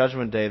great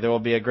judgment day. There will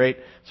be a great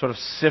sort of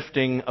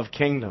sifting of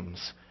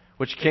kingdoms.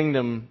 Which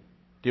kingdom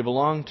do you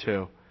belong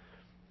to?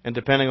 And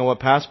depending on what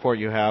passport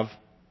you have,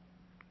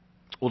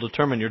 will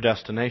determine your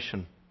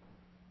destination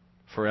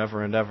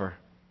forever and ever.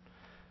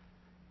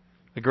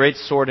 A great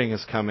sorting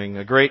is coming,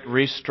 a great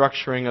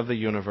restructuring of the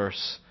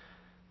universe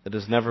that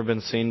has never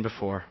been seen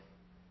before.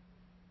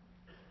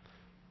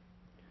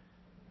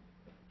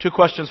 2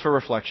 questions for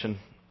reflection.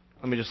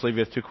 Let me just leave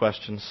you with 2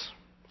 questions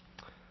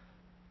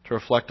to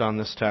reflect on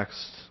this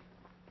text.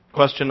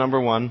 Question number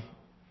 1.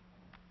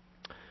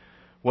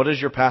 What does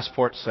your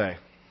passport say?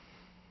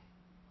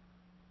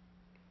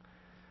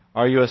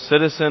 Are you a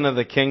citizen of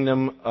the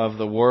kingdom of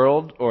the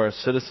world or a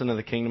citizen of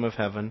the kingdom of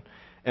heaven?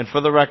 And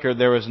for the record,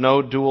 there is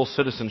no dual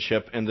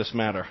citizenship in this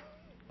matter.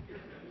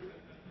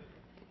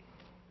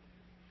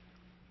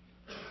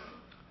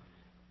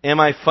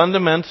 Am I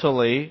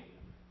fundamentally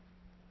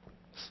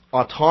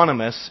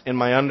autonomous in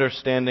my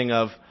understanding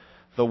of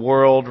the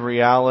world,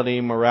 reality,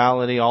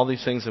 morality, all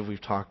these things that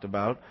we've talked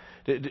about?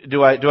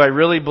 Do I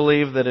really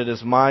believe that it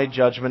is my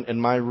judgment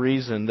and my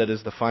reason that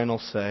is the final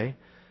say?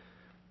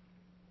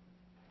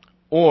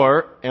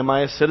 Or am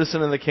I a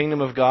citizen of the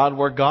kingdom of God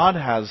where God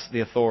has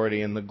the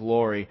authority and the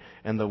glory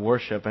and the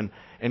worship,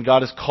 and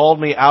God has called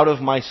me out of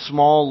my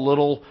small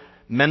little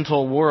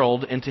mental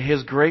world into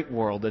His great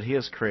world that He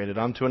has created,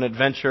 onto an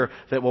adventure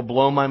that will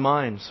blow my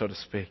mind, so to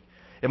speak?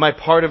 Am I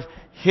part of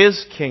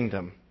His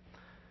kingdom?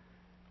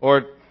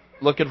 Or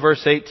look at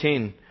verse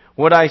 18.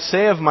 Would I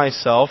say of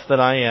myself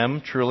that I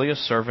am truly a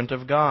servant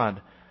of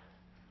God?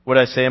 Would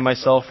I say of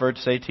myself,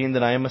 verse 18,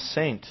 that I am a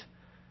saint?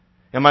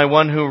 Am I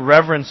one who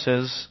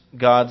reverences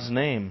God's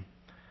name?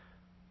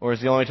 Or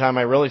is the only time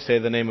I really say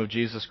the name of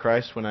Jesus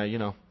Christ when I,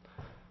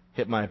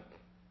 hit my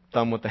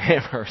thumb with the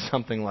hammer or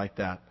something like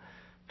that?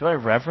 Do I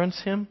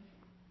reverence Him?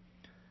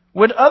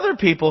 Would other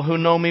people who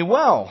know me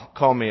well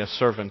call me a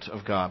servant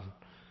of God?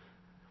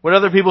 Would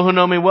other people who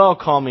know me well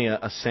call me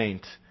a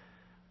saint?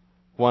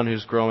 One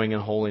who's growing in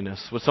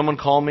holiness? Would someone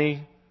call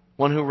me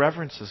one who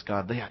reverences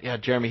God? Yeah,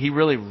 Jeramie, he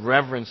really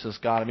reverences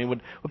God. I mean,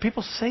 would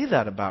people say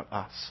that about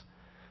us?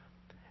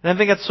 And I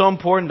think it's so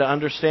important to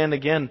understand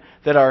again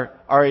that our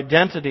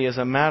identity is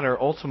a matter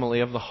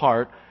ultimately of the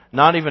heart,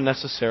 not even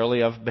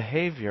necessarily of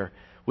behavior.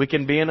 We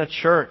can be in a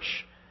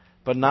church,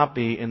 but not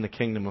be in the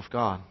kingdom of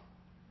God.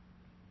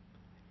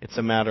 It's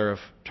a matter of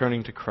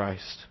turning to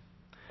Christ.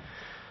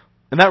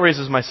 And that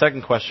raises my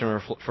second question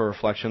for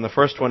reflection. The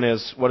first one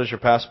is, what does your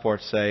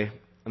passport say?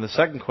 And the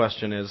second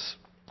question is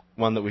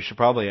one that we should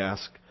probably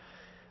ask.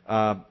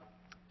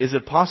 Is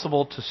it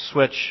possible to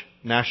switch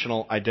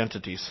national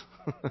identities?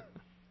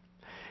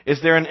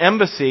 Is there an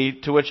embassy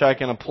to which I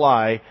can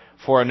apply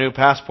for a new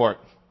passport?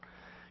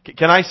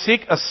 Can I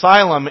seek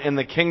asylum in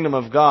the kingdom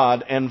of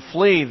God and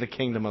flee the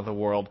kingdom of the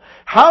world?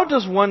 How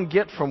does one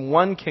get from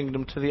one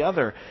kingdom to the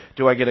other?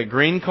 Do I get a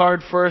green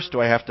card first?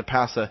 Do I have to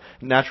pass a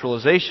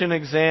naturalization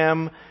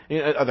exam?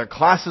 Are there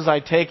classes I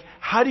take?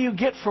 How do you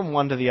get from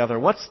one to the other?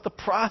 What's the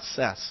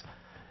process?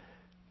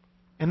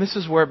 And this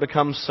is where it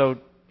becomes so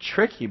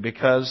tricky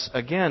because,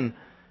 again,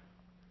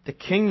 the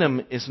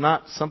kingdom is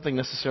not something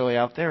necessarily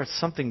out there. It's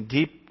something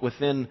deep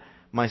within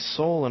my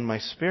soul and my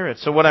spirit.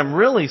 So what I'm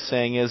really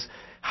saying is,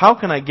 how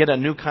can I get a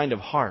new kind of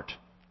heart?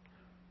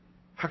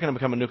 How can I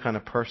become a new kind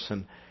of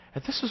person?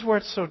 And this is where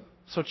it's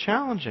so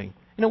challenging.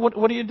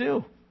 What do you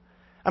do?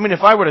 I mean,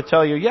 if I were to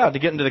tell you, to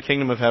get into the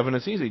kingdom of heaven,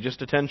 it's easy.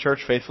 Just attend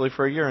church faithfully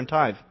for a year and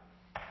tithe.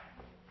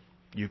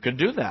 You could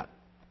do that.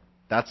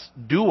 That's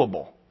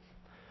doable.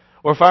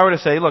 Or if I were to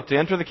say, look, to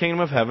enter the kingdom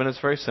of heaven, it's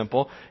very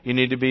simple. You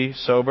need to be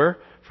sober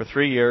for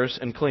 3 years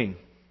and clean.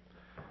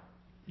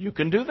 You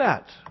can do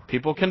that.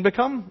 People can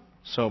become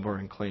sober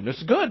and clean.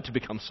 It's good to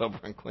become sober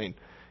and clean.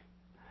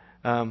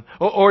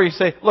 Or you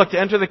say, look, to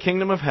enter the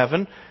kingdom of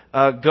heaven,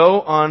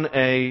 go on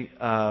a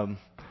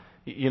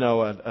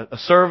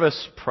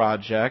service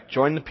project,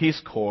 join the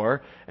Peace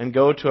Corps, and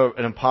go to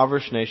an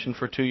impoverished nation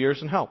for 2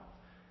 years and help.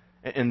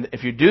 And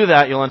if you do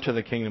that, you'll enter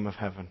the kingdom of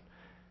heaven.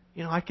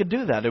 I could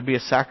do that. It would be a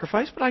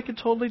sacrifice, but I could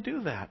totally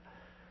do that.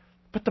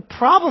 But the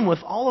problem with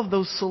all of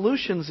those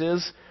solutions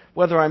is,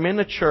 whether I'm in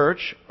a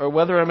church, or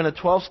whether I'm in a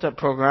 12-step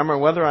program, or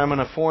whether I'm in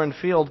a foreign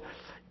field,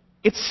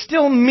 it's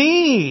still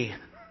me.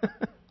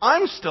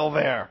 I'm still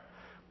there.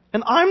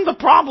 And I'm the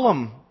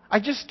problem. I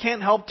just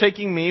can't help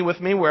taking me with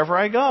me wherever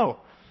I go.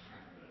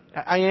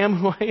 I am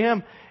who I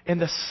am. And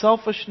the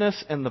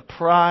selfishness and the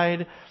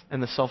pride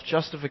and the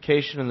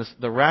self-justification and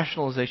the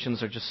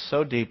rationalizations are just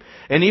so deep.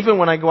 And even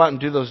when I go out and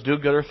do those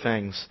do-gooder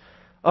things,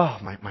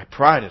 my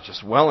pride is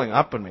just welling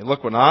up in me.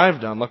 Look what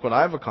I've done. Look what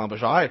I've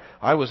accomplished.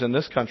 I was in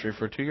this country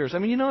for 2 years. I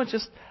mean,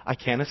 I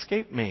can't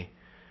escape me.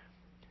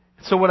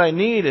 So what I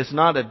need is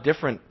not a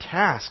different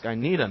task. I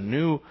need a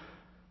new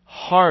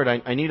heart.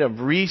 I need a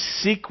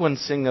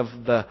resequencing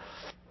of the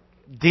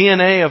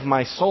DNA of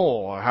my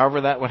soul, or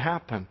however that would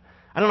happen.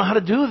 I don't know how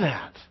to do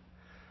that.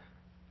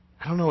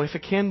 I don't know if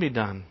it can be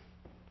done.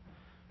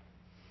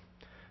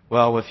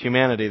 Well, with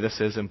humanity,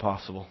 this is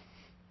impossible.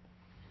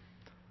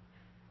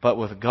 But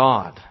with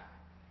God,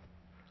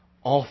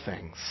 all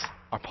things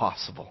are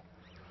possible.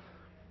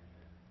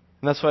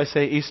 And that's why I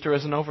say Easter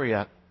isn't over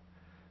yet.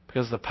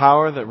 Because the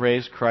power that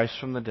raised Christ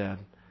from the dead,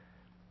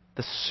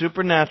 the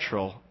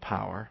supernatural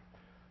power,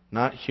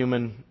 not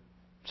human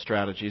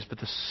strategies, but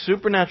the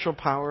supernatural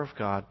power of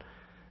God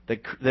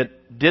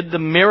that did the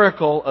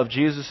miracle of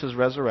Jesus'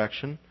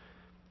 resurrection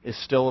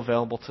is still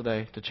available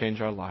today to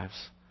change our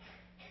lives.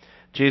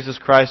 Jesus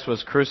Christ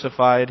was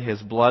crucified,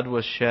 His blood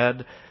was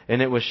shed, and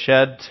it was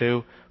shed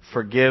to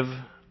forgive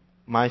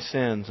my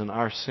sins and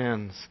our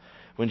sins.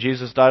 When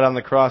Jesus died on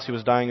the cross, He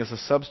was dying as a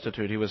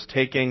substitute. He was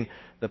taking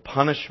the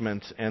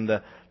punishment and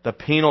the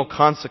penal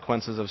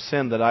consequences of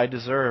sin that I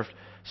deserved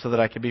so that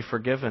I could be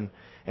forgiven.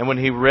 And when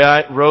He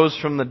rose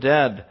from the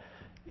dead,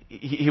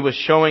 He was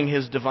showing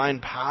His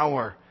divine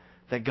power,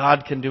 that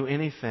God can do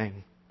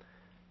anything.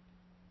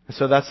 And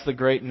so that's the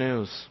great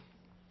news.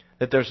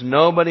 That there's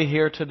nobody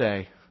here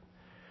today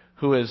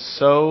who is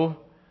so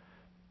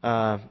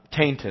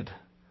tainted,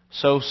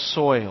 so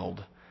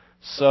soiled,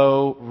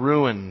 so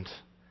ruined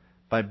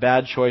by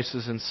bad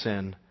choices and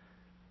sin.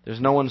 There's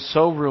no one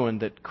so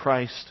ruined that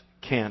Christ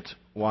can't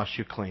wash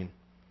you clean.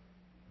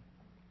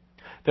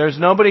 There's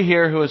nobody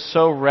here who is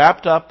so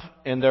wrapped up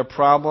in their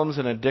problems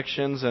and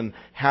addictions and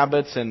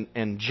habits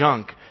and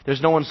junk.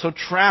 There's no one so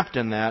trapped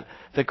in that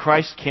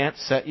Christ can't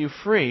set you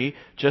free,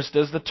 just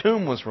as the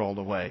tomb was rolled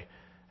away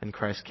and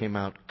Christ came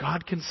out.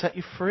 God can set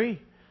you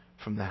free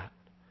from that.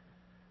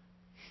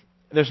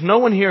 There's no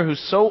one here who's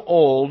so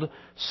old,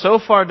 so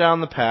far down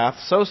the path,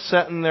 so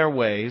set in their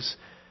ways,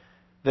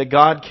 that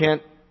God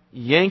can't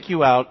yank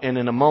you out and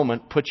in a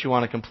moment put you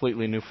on a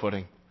completely new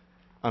footing,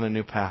 on a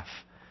new path.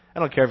 I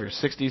don't care if you're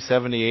 60,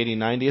 70, 80,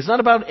 90. It's not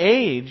about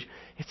age.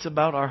 It's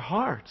about our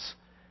hearts.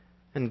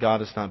 And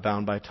God is not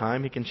bound by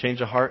time. He can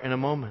change a heart in a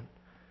moment.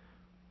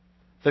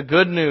 The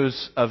good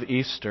news of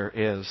Easter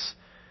is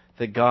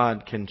that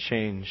God can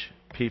change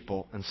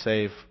people and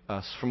save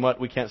us from what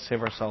we can't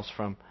save ourselves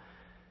from.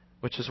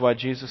 which is why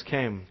Jesus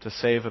came, to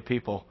save a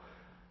people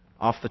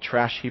off the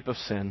trash heap of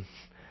sin.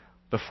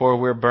 Before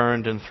we're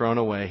burned and thrown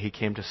away, He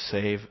came to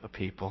save a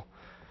people.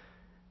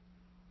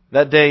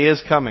 That day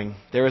is coming.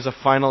 There is a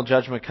final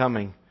judgment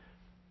coming.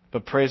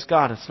 But praise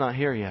God, it's not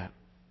here yet.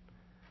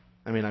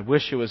 I mean, I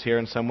wish it was here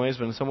in some ways,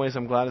 but in some ways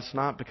I'm glad it's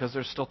not, because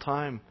there's still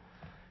time.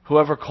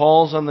 Whoever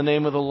calls on the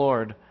name of the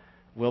Lord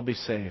will be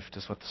saved,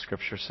 is what the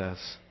Scripture says.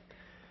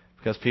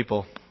 Because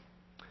people,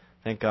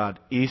 thank God,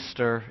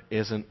 Easter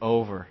isn't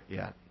over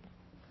yet.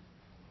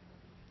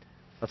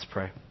 Let's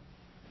pray.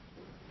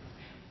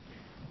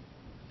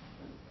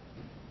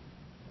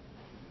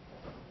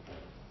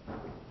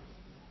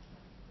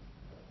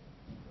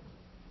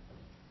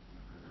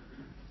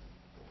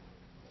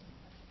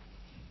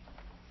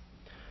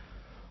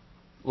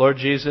 Lord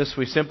Jesus,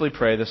 we simply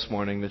pray this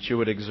morning that you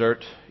would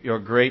exert your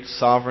great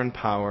sovereign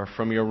power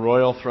from your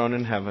royal throne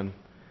in heaven,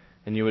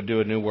 and you would do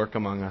a new work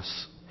among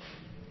us.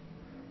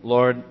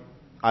 Lord,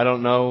 I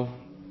don't know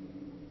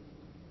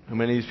who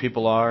many of these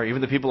people are, even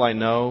the people I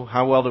know.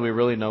 How well do we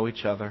really know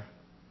each other?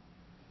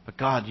 But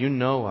God, you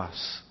know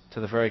us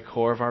to the very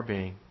core of our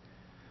being.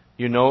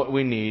 You know what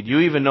we need.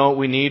 You even know what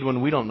we need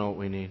when we don't know what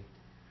we need.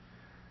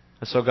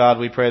 And so, God,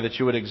 we pray that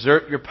you would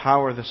exert your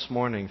power this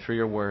morning through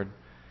your word,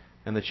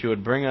 and that you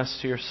would bring us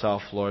to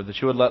yourself, Lord, that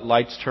you would let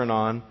lights turn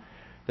on,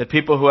 that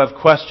people who have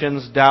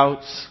questions,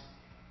 doubts,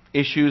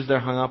 issues they're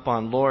hung up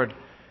on, Lord,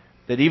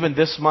 that even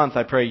this month,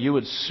 I pray, you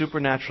would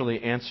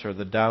supernaturally answer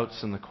the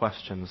doubts and the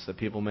questions that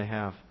people may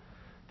have.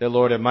 That,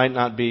 Lord, it might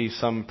not be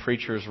some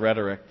preacher's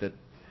rhetoric that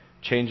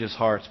changes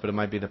hearts, but it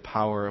might be the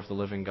power of the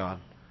living God.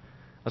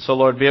 And so,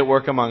 Lord, be at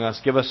work among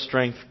us. Give us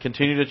strength.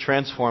 Continue to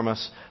transform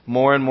us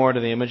more and more to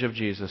the image of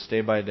Jesus,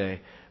 day by day,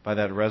 by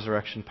that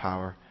resurrection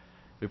power.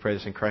 We pray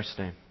this in Christ's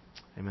name.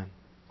 Amen.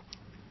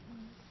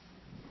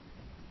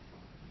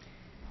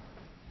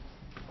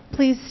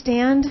 Please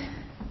stand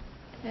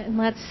and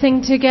let's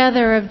sing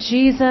together of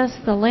Jesus,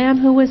 the Lamb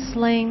who was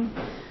slain,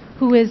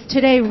 who is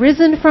today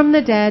risen from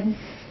the dead,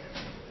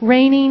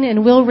 reigning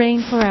and will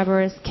reign forever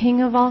as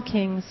King of all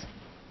kings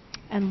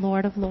and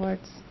Lord of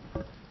lords.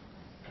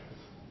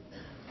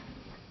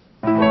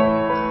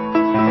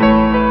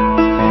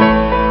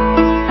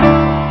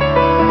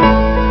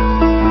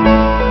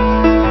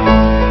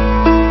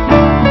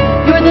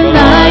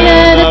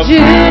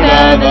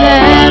 Judah, the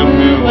Lamb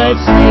who was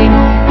slain,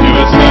 you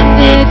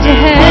ascended to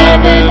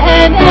heaven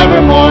and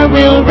evermore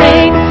will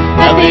reign.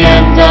 At the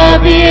end of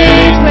the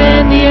age,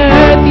 when the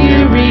earth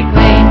you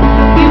reclaim,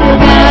 you will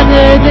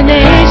gather the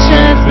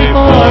nations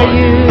before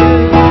you,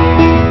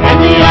 and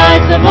the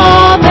eyes of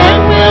all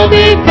men will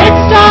be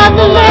fixed on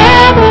the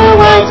Lamb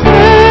who was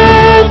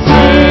crucified.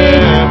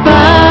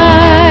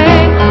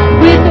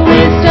 With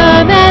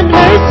wisdom and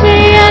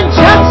mercy and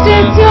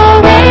justice,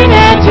 you'll reign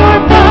and your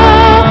power.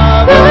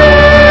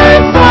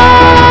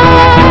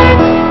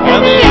 And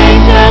the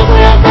angels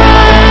will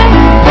cry,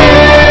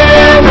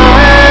 Hail the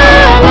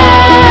Lamb,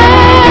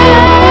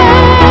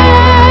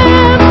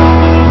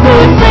 who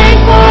is slain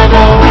for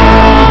the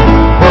world,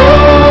 who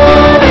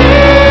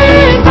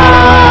is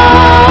born.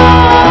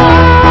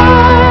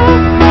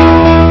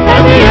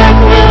 And the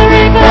earth will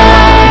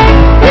reply,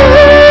 You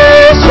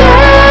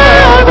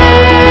shall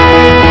reign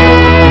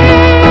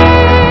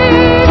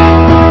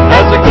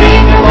as the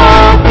King of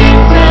all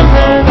kings and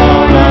the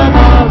Lord of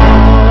all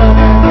lords.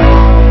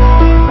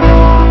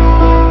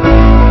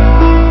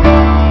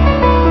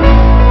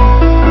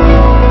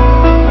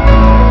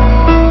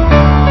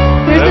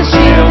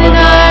 Shield in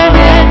our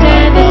hand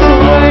and a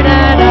sword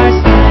at our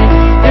side.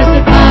 There's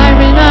a fire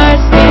in our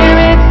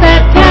spirits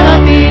that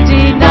cannot be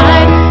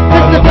denied.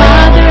 'Cause the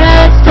Father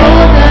has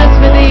told us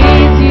for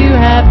these you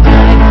have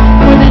died.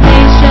 For the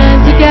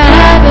nations to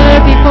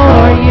gather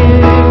before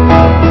you,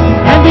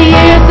 and the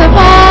ears of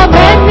all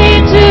men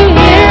need to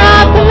hear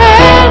of the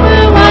Lamb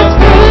who was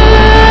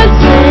crucified,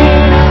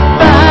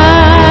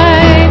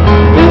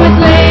 who was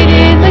laid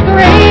in the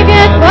grave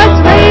yet was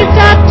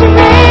raised up to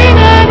reign,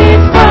 and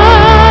He's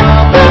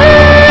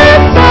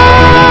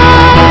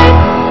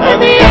and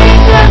the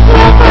angels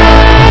will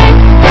cry,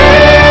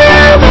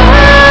 Hail the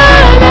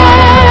Lamb,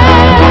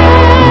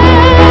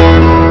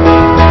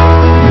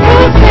 who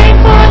is slain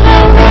for the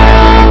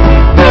world,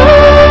 who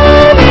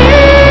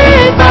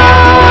is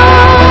born.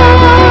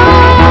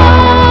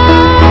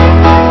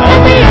 And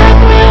the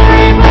earth will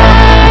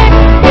reply,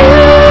 You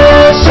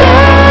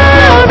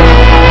shall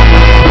reign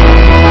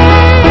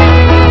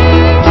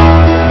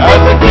as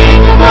the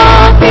King of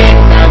all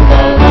kings and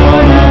the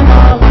Lord of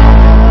all lords.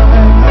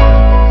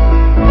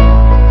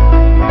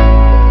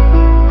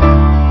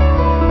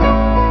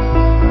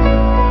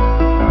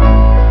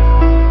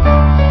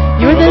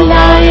 The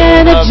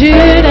Lion of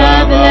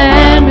Judah, the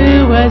Lamb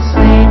who was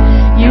slain,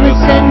 you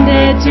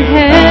ascended to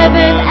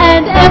heaven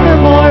and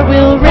evermore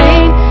will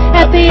reign.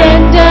 At the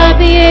end of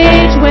the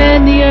age,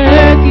 when the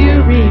earth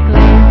you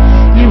reclaim,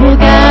 you will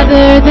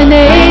gather the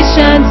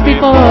nations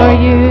before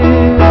you,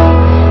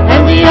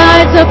 and the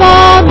eyes of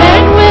all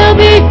men will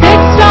be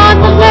fixed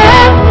on the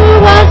Lamb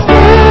who was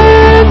crucified.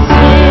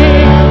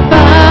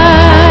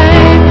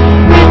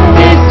 With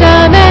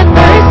wisdom and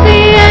mercy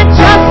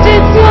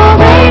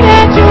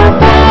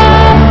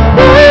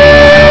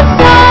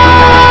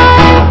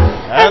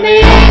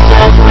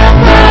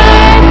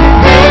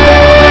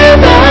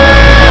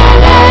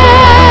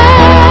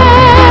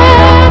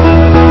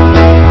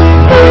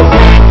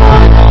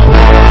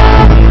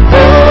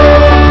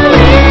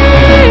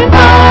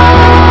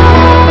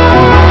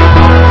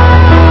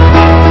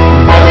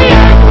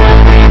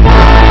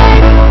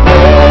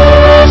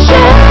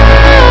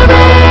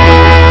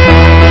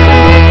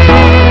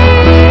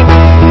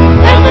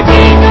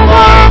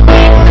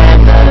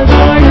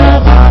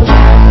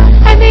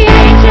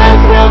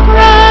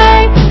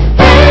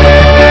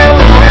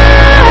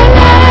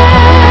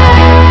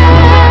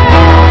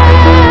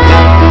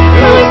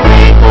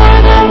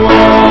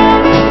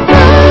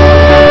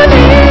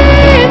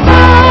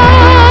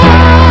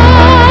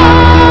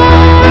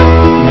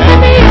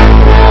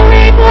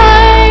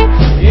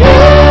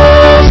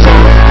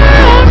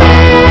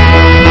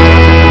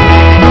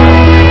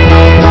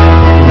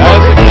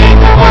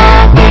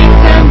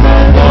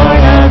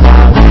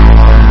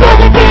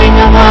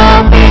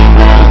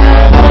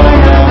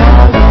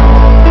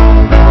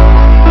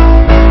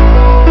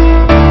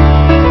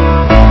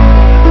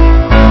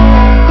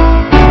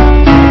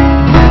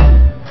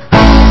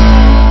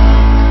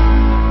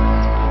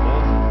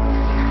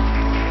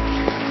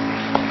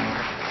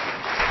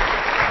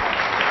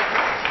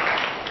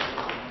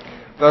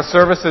The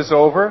service is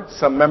over.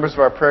 Some members of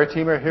our prayer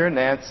team are here,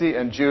 Nancy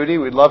and Judy.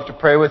 We'd love to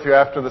pray with you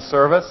after the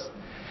service.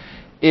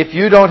 If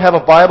you don't have a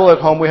Bible at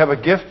home, we have a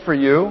gift for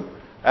you.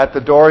 At the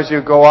door as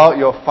you go out,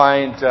 you'll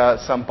find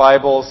some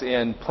Bibles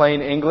in plain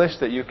English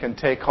that you can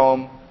take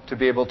home to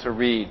be able to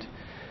read.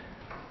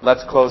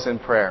 Let's close in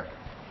prayer.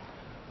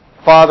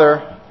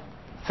 Father,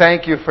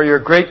 thank you for your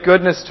great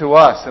goodness to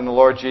us in the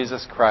Lord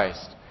Jesus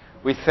Christ.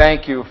 We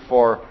thank you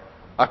for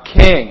a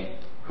king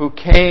who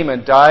came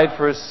and died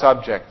for his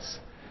subjects,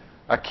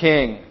 a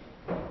king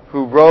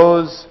who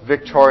rose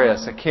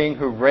victorious, a king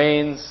who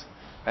reigns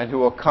and who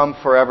will come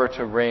forever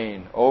to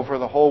reign over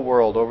the whole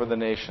world, over the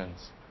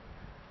nations.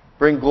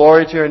 Bring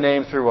glory to your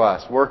name through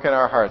us. Work in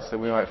our hearts that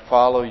we might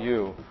follow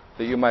you,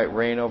 that you might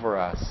reign over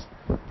us.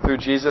 Through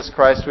Jesus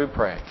Christ we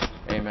pray.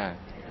 Amen.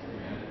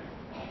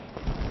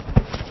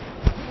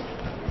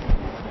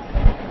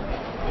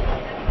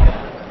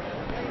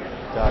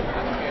 Doug.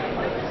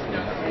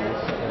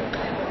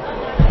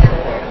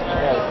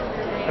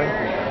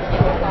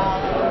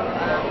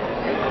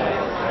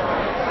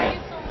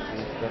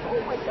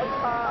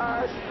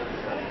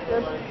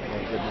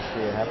 Good to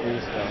see you. Happy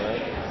Easter, right?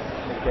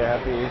 Take care.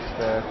 Happy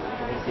Easter.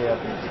 Thank you.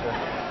 Happy Easter.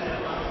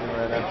 All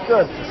right, that's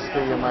good to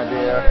see you, my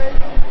dear.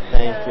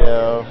 Thank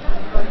you.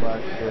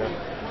 Bless you.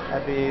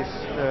 Happy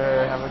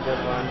Easter. Have a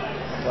good one.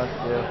 Bless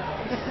you.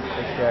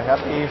 Take care.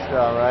 Happy Easter,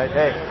 all right?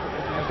 Hey.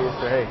 Happy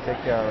Easter. Hey,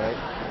 take care, all right?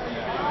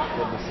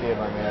 Good to see you,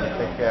 my man.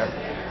 Take care.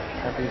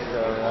 Happy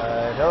Easter, all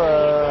right?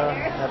 Hello.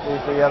 Happy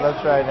Easter. Yeah, that's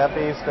right.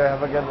 Happy Easter.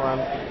 Have a good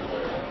one.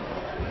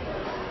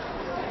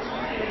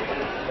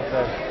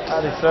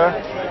 Howdy, sir.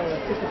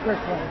 Just a quick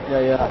one.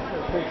 Yeah.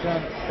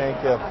 Thank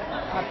you.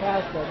 Our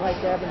pastor,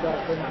 Mike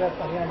Avendorf, in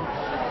Bethlehem,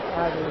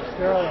 in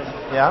Sterling.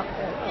 Yeah?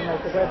 And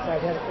on the website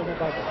had a thing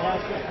about the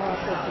pastor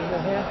conference in New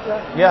Hampshire.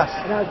 Yes.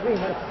 And I was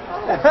reading it.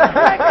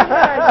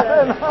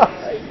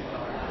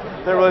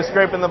 Oh, they're really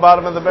scraping the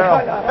bottom of the barrel.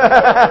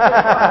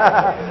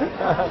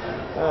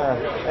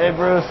 Hey,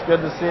 Bruce.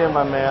 Good to see you,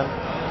 my man.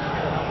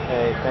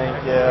 Hey,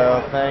 thank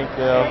you. Thank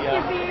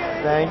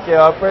you.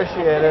 I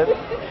appreciate it.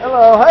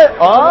 Hello. Hey.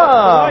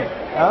 Oh.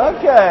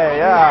 Okay.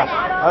 Yeah.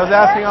 I was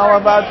asking all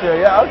about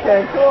you. Yeah.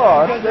 Okay.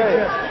 Cool. That's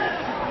great.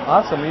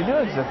 Awesome. You do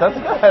exist. That's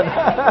good.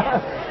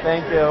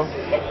 Thank you.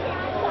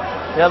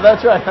 Yeah.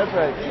 That's right.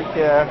 Take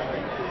care.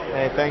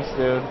 Hey. Thanks,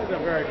 dude.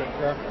 very good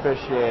stuff.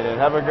 Appreciate it.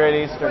 Have a great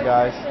Easter,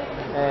 guys.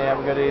 Hey.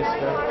 Have a good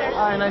Easter.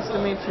 Hi. Nice to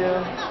meet you.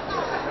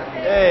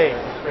 Hey.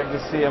 Great to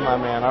see you, my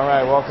man. All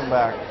right. Welcome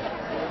back.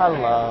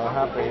 Hello,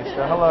 happy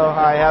Easter. Hello,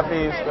 hi,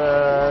 happy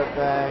Easter.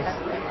 Thanks.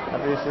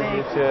 Happy Easter to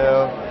you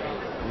too.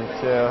 You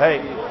too.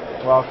 Hey,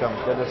 welcome.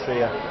 Good to see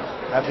you.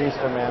 Happy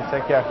Easter, man.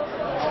 Take care.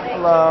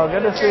 Hello,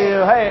 good to see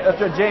you. Hey, that's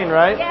Jane,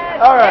 right?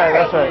 Yes. All right,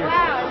 that's right.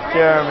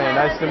 Jeramie,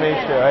 nice to meet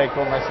you. Hey,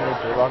 cool, nice to meet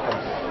you.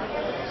 Welcome.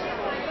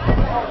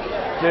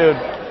 Dude,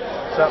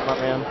 what's up, my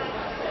man?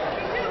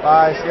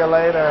 Bye, see you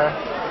later.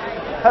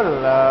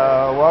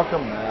 Hello,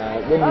 welcome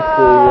back. Good to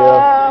see you.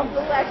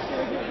 Bless you.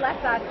 You bless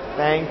us.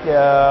 Thank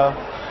you.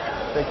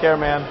 Take care,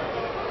 man.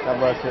 God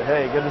bless you.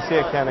 Hey, good to see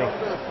you, Kenny.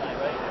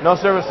 No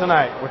service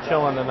tonight. We're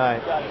chilling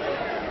tonight.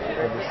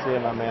 Good to see you,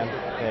 my man.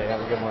 Hey,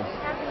 have a good one.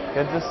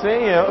 Good to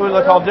see you. We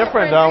look all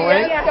different, don't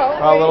we?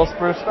 We're all a little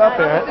spruced up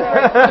here.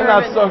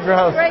 Not so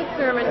gross. Great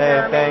sermon, Hey,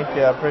 Jeramie. thank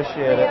you. I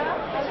appreciate it.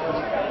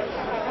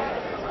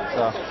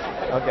 So,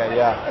 okay,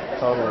 yeah,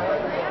 totally.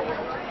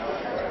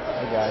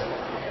 Hey, guys.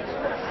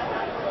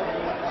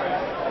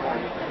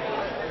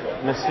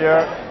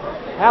 Monsieur.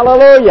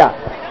 Hallelujah.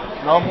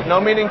 No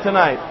meeting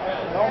tonight.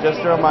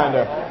 Just a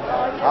reminder.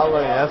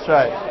 Hallelujah. That's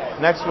right.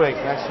 Next week.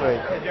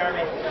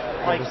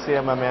 Good to see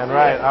you, my man.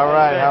 Right. All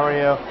right. How are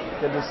you?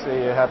 Good to see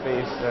you. Happy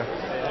Easter.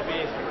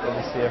 Good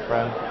to see you,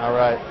 friend. All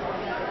right.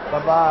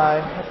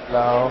 Bye-bye.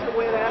 Hello.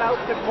 Wear that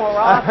outfit more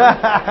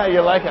often.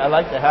 You like it? I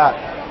like the hat.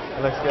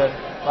 It looks good.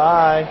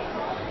 Bye.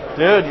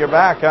 Dude, you're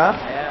back, huh?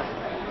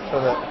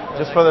 Yeah.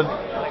 Just for the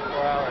Like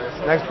 4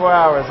 hours. next 4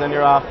 hours, then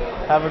you're off.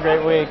 Have a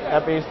great week.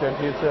 Happy Easter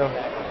to you too.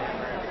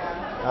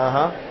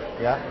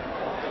 Yeah.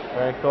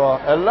 Very cool.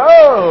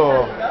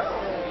 Hello.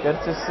 Good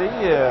to see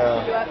you.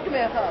 Come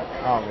here, hug.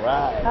 All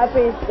right.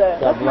 Happy Easter.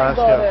 God bless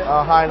you.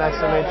 Oh, hi. Nice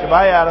to meet you.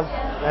 Bye, Adam.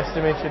 Nice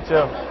to meet you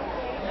too.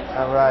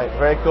 All right.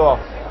 Very cool.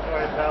 All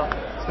right, pal.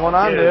 What's going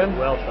on, dude?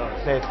 Well done.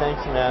 Hey,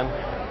 thanks, man.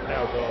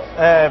 That was awesome.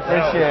 Hey,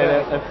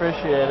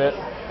 appreciate it.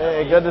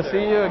 Hey, good to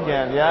see you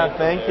again. Yeah,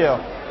 thank you.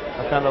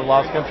 I kind of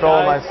lost control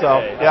of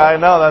myself. Yeah, I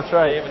know. That's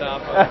right.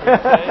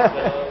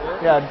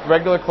 Yeah,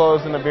 regular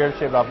clothes and a beard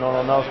shaved off. No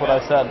one knows what I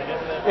said.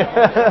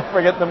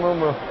 Forget the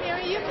moo-moo.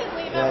 You can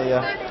leave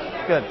Yeah.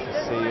 Good to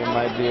see you,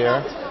 my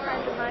dear.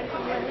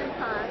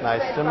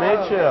 Nice to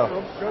meet you.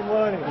 Good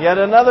morning. Yet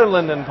another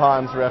Linden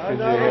Ponds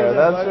refugee here.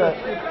 That's right.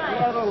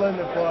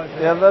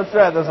 Yeah, that's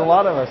right. There's a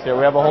lot of us here.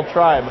 We have a whole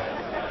tribe.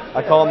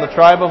 I call them the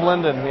tribe of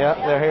Linden. Yeah,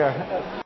 they're here.